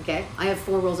paper, okay? I have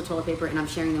 4 rolls of toilet paper and I'm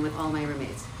sharing them with all my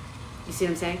roommates. You see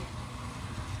what I'm saying?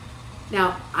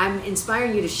 Now, I'm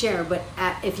inspiring you to share, but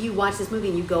if you watch this movie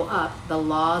and you go up, the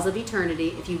laws of eternity,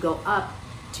 if you go up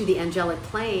to the angelic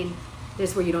plane,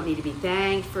 this is where you don't need to be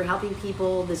thanked for helping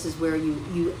people. This is where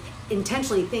you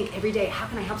intentionally think every day, how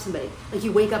can I help somebody? Like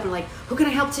you wake up and like, who can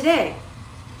I help today?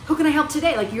 Who can I help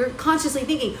today? Like you're consciously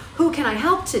thinking, who can I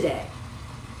help today?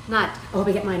 Not, I hope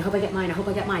I get mine, I hope I get mine, I hope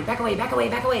I get mine. Back away, back away,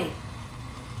 back away.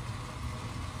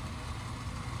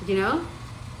 You know?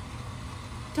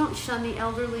 Don't shun the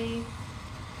elderly.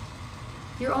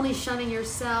 You're only shunning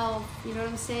yourself. You know what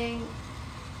I'm saying?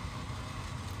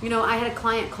 You know, I had a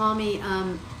client call me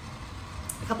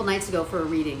a couple nights ago for a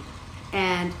reading,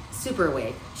 and super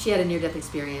awake. She had a near-death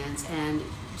experience, and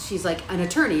she's like an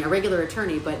attorney, a regular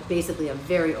attorney, but basically a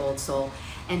very old soul.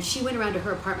 And she went around to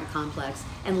her apartment complex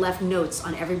and left notes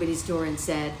on everybody's door and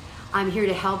said, I'm here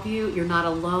to help you. You're not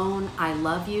alone. I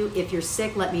love you. If you're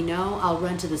sick, let me know. I'll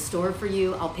run to the store for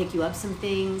you. I'll pick you up some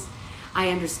things. I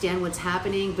understand what's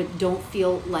happening, but don't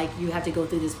feel like you have to go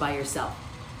through this by yourself.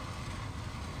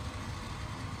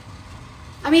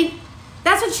 I mean,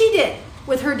 that's what she did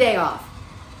with her day off.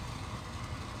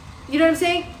 You know what I'm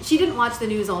saying? She didn't watch the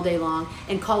news all day long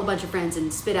and call a bunch of friends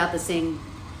and spit out the same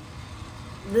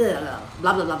blah,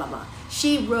 blah, blah, blah, blah.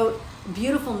 She wrote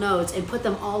beautiful notes and put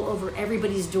them all over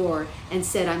everybody's door and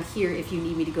said, I'm here if you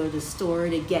need me to go to the store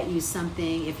to get you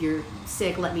something. If you're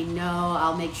sick, let me know.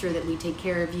 I'll make sure that we take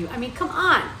care of you. I mean, come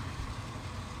on.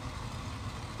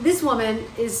 This woman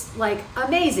is like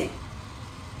amazing.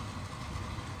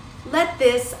 Let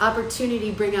this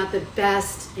opportunity bring out the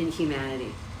best in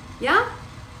humanity. Yeah?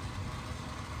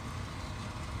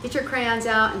 Get your crayons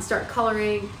out and start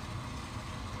coloring.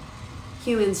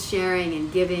 Humans sharing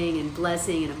and giving and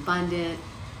blessing and abundant.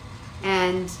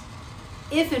 And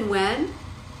if and when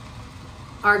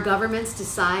our governments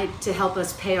decide to help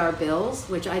us pay our bills,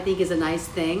 which I think is a nice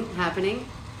thing happening,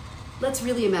 let's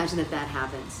really imagine that that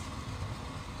happens.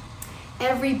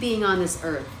 Every being on this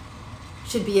earth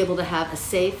should be able to have a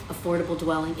safe, affordable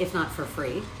dwelling, if not for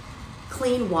free,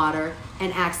 clean water,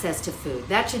 and access to food.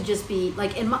 That should just be,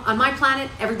 like, on my planet,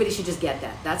 everybody should just get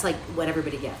that. That's like what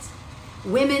everybody gets.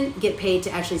 Women get paid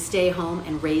to actually stay home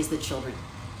and raise the children.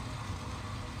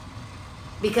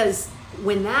 Because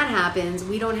when that happens,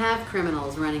 we don't have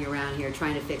criminals running around here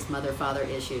trying to fix mother-father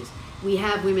issues. We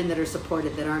have women that are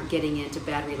supported that aren't getting into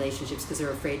bad relationships because they're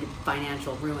afraid of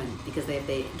financial ruin, because if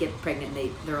they get pregnant,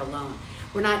 they're alone.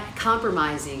 We're not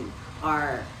compromising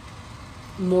our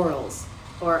morals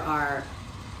or our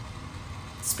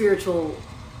spiritual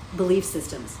belief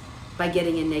systems by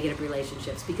getting in negative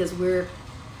relationships, because we're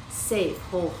safe,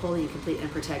 whole, holy, and complete,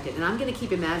 and protected. And I'm going to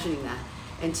keep imagining that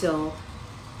until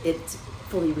it's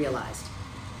fully realized.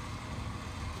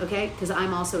 Okay? Because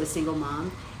I'm also a single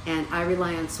mom, and I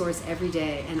rely on Source every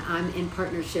day, and I'm in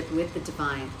partnership with the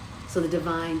divine. So the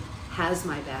divine has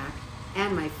my back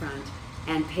and my front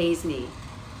and pays me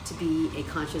to be a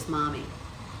conscious mommy.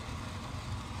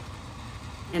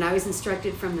 And I was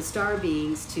instructed from the star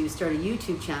beings to start a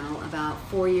YouTube channel about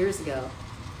 4 years ago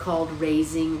called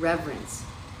Raising Reverence.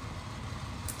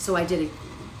 So I did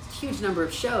a huge number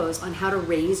of shows on how to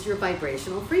raise your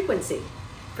vibrational frequency.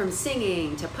 From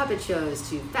singing, to puppet shows,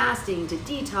 to fasting, to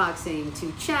detoxing,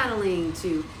 to channeling,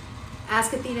 to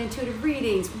Ask Athena intuitive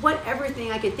readings,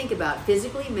 everything I could think about,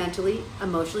 physically, mentally,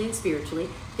 emotionally, and spiritually,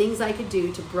 things I could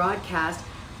do to broadcast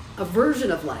a version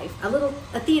of life, a little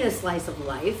Athena slice of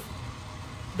life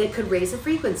that could raise a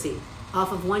frequency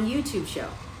off of one YouTube show.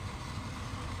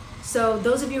 So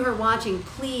those of you who are watching,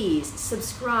 please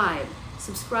subscribe.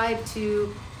 Subscribe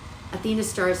to Athena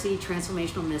StarSeed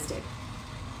Transformational Mystic.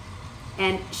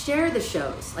 And share the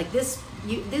shows. Like this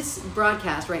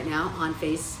broadcast right now on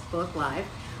Facebook Live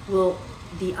will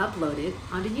be uploaded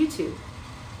onto YouTube.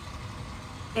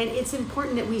 And it's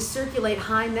important that we circulate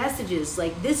high messages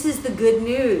like, this is the good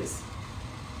news.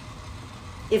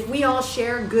 If we all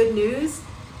share good news,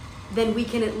 then we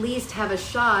can at least have a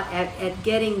shot at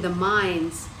getting the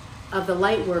minds of the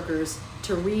light workers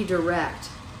to redirect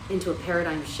into a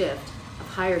paradigm shift of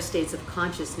higher states of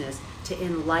consciousness to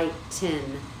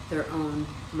enlighten their own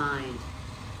mind.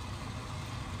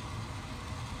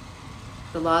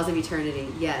 The laws of eternity,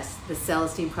 yes. The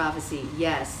Celestine prophecy,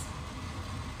 yes.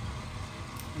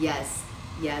 Yes,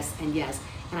 yes, and yes.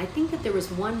 And I think that there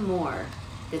was one more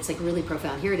that's like really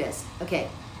profound. Here it is. Okay,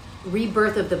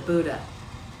 rebirth of the Buddha.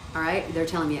 All right, they're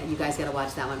telling me you guys got to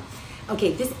watch that one.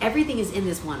 Okay, everything is in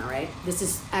this one. All right, this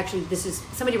is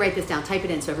somebody write this down, type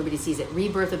it in so everybody sees it.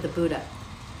 Rebirth of the Buddha.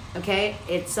 Okay,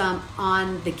 it's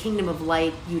on the Kingdom of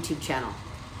Light YouTube channel.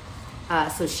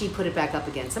 So she put it back up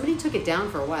again. Somebody took it down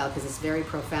for a while because it's very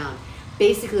profound.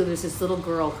 Basically, there's this little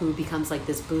girl who becomes like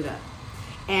this Buddha,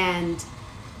 and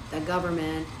the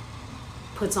government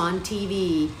puts on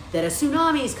TV that a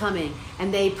tsunami is coming,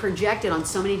 and they project it on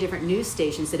so many different news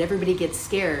stations that everybody gets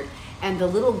scared, and the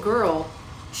little girl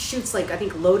shoots, like, I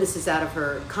think lotuses out of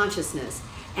her consciousness,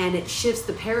 and it shifts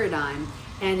the paradigm,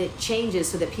 and it changes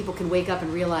so that people can wake up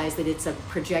and realize that it's a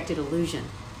projected illusion.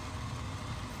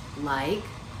 Like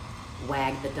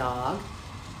Wag the Dog,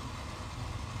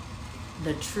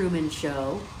 The Truman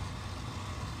Show,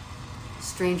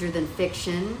 Stranger Than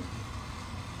Fiction.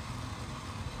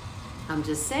 I'm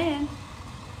just saying.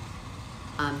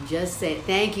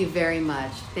 Thank you very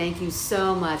much. Thank you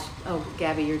so much. Oh,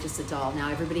 Gabby, you're just a doll. Now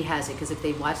everybody has it, because if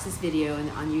they watch this video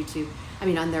on YouTube,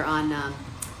 on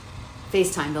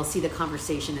FaceTime, they'll see the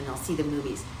conversation and they'll see the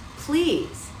movies.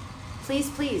 Please, please,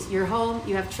 please, you're home,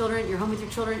 you have children, you're home with your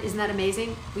children. Isn't that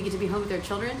amazing? We get to be home with our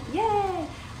children. Yay!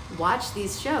 Watch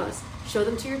these shows. Show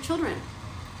them to your children.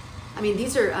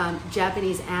 These are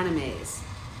Japanese animes,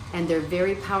 and they're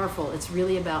very powerful. It's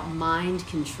really about mind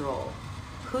control.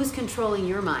 Who's controlling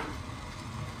your mind?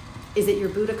 Is it your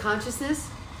Buddha consciousness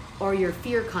or your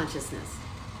fear consciousness?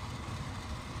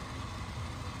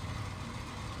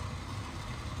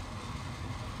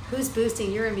 Who's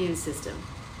boosting your immune system?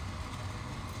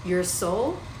 Your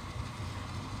soul?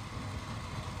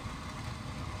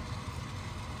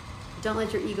 Don't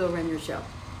let your ego run your show.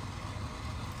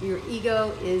 Your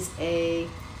ego is a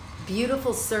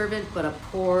beautiful servant, but a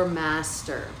poor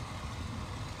master.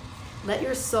 Let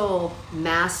your soul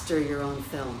master your own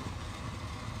film.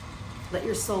 Let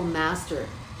your soul master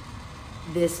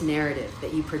this narrative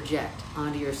that you project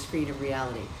onto your screen of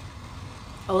reality.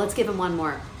 Oh, let's give him one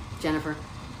more. Jennifer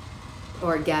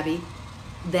or Gabby,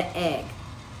 The Egg,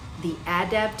 the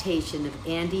adaptation of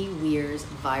Andy Weir's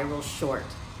viral short.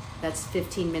 That's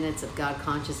 15 minutes of God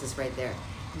consciousness right there.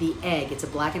 The Egg, it's a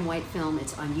black and white film.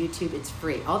 It's on YouTube, it's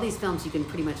free. All these films you can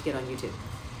pretty much get on YouTube.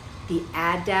 The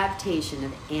adaptation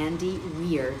of Andy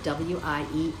Weir,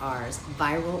 W-I-E-R's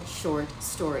viral short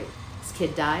story. This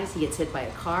kid dies, he gets hit by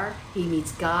a car, he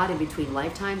meets God in between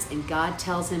lifetimes, and God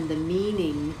tells him the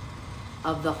meaning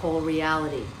of the whole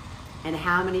reality and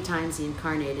how many times he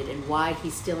incarnated and why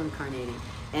he's still incarnating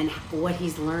and what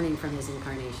he's learning from his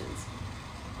incarnations.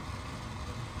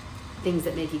 Things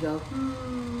that make you go,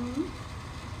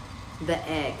 The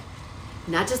Egg.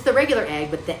 Not just the regular egg,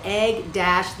 but The Egg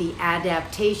dash the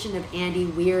adaptation of Andy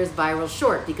Weir's viral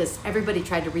short, because everybody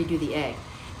tried to redo The Egg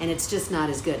and it's just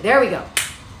not as good. There we go.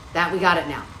 That we got it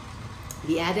now.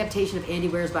 The adaptation of Andy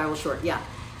Weir's viral short. Yeah,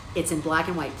 it's in black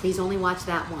and white. Please only watch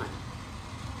that one.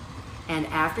 And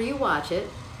after you watch it,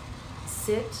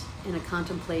 sit in a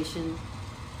contemplation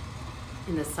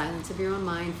in the silence of your own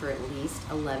mind for at least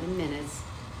 11 minutes,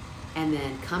 and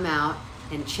then come out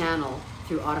and channel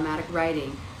through automatic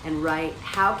writing and write,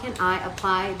 how can I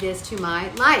apply this to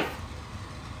my life?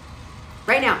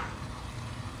 Right now.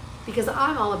 Because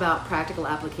I'm all about practical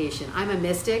application. I'm a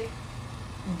mystic,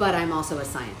 but I'm also a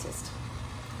scientist.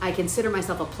 I consider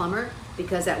myself a plumber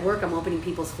because at work I'm opening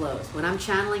people's flows. When I'm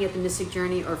channeling at the Mystic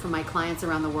Journey or for my clients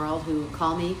around the world who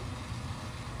call me,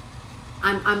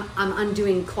 I'm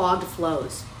undoing clogged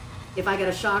flows. If I got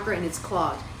a chakra and it's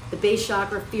clogged, the base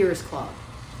chakra, fear is clogged.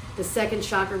 The second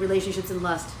chakra, relationships and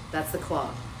lust, that's the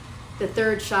clog. The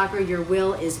third chakra, your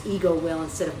will, is ego will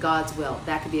instead of God's will.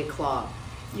 That could be a clog.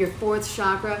 Your fourth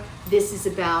chakra, this is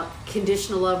about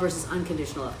conditional love versus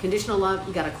unconditional love. Conditional love,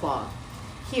 you got a clog.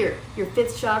 Here, your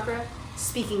fifth chakra,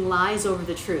 speaking lies over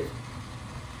the truth.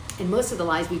 And most of the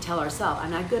lies we tell ourselves,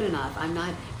 I'm not good enough, I'm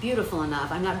not beautiful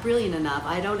enough, I'm not brilliant enough,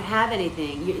 I don't have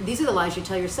anything. These are the lies you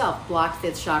tell yourself. Blocked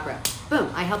fifth chakra.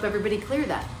 Boom, I help everybody clear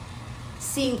that.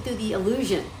 Seeing through the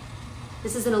illusion.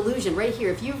 This is an illusion right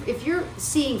here. If you're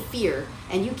seeing fear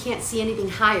and you can't see anything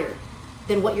higher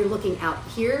than what you're looking out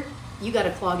here, you got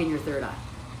a clog in your third eye.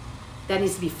 That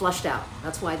needs to be flushed out.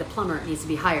 That's why the plumber needs to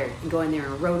be hired and go in there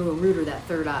and rotor that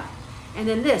third eye. And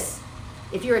then this,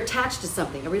 if you're attached to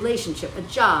something, a relationship, a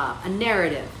job, a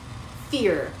narrative,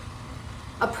 fear,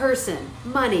 a person,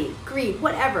 money, greed,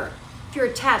 whatever. If you're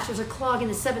attached, there's a clog in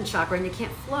the seventh chakra and you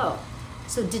can't flow.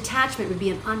 So detachment would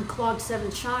be an unclogged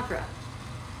seventh chakra.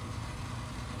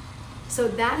 So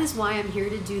that is why I'm here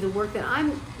to do the work that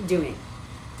I'm doing.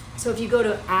 So if you go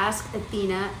to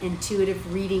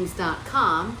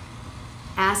AskAthenaIntuitiveReadings.com,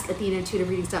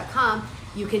 AskAthenaIntuitiveReadings.com,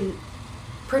 you can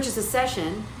purchase a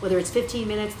session, whether it's 15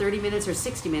 minutes, 30 minutes, or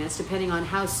 60 minutes, depending on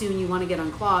how soon you want to get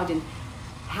unclogged and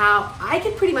how I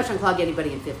can pretty much unclog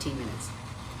anybody in 15 minutes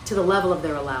to the level of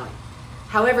their allowing.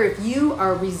 However, if you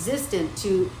are resistant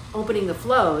to opening the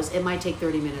flows, it might take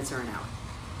 30 minutes or an hour.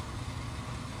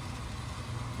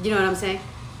 You know what I'm saying?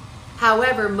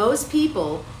 However, most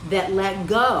people that let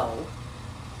go,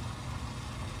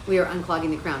 we are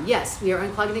unclogging the crown. Yes, we are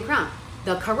unclogging the crown.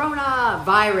 The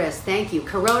coronavirus, thank you.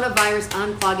 Coronavirus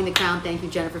unclogging the crown. Thank you,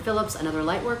 Jennifer Phillips, another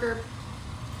light worker.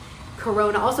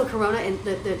 Corona, also corona, and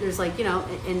there's like, you know,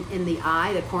 in the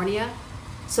eye, the cornea.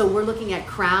 So we're looking at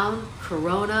crown,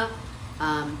 corona,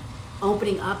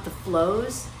 opening up the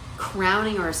flows,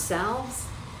 crowning ourselves.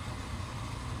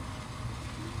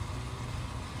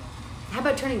 How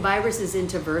about turning viruses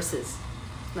into verses,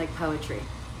 like poetry?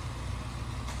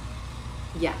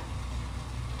 Yeah.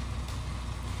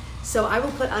 So I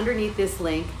will put underneath this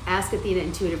link, Ask Athena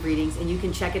Intuitive Readings, and you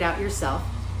can check it out yourself.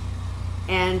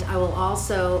 And I will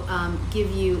also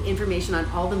give you information on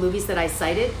all the movies that I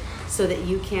cited so that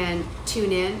you can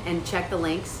tune in and check the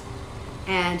links.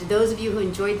 And those of you who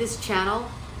enjoyed this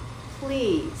channel,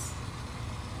 please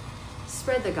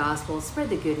spread the gospel, spread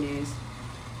the good news.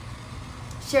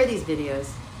 Share these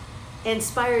videos,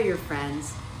 inspire your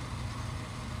friends,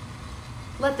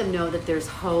 let them know that there's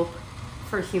hope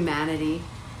for humanity.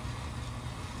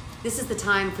 This is the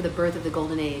time for the birth of the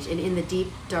golden age, and in the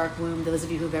deep, dark womb, those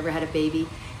of you who've ever had a baby,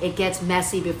 it gets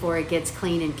messy before it gets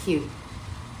clean and cute.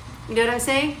 You know what I'm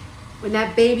saying? When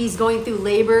that baby's going through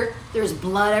labor, there's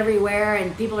blood everywhere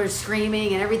and people are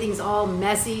screaming and everything's all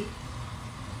messy,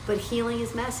 but healing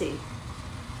is messy,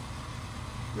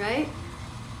 right?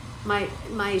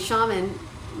 My shaman,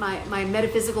 my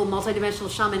metaphysical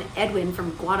multidimensional shaman Edwin from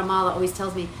Guatemala always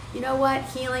tells me, you know what?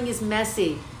 Healing is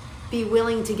messy. Be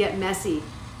willing to get messy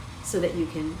so that you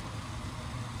can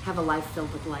have a life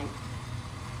filled with light.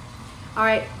 All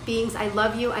right, beings, I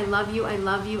love you, I love you, I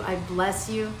love you. I bless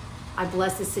you. I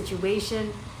bless this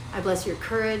situation. I bless your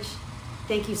courage.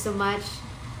 Thank you so much.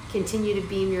 Continue to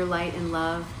beam your light and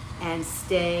love and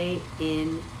stay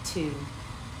in tune.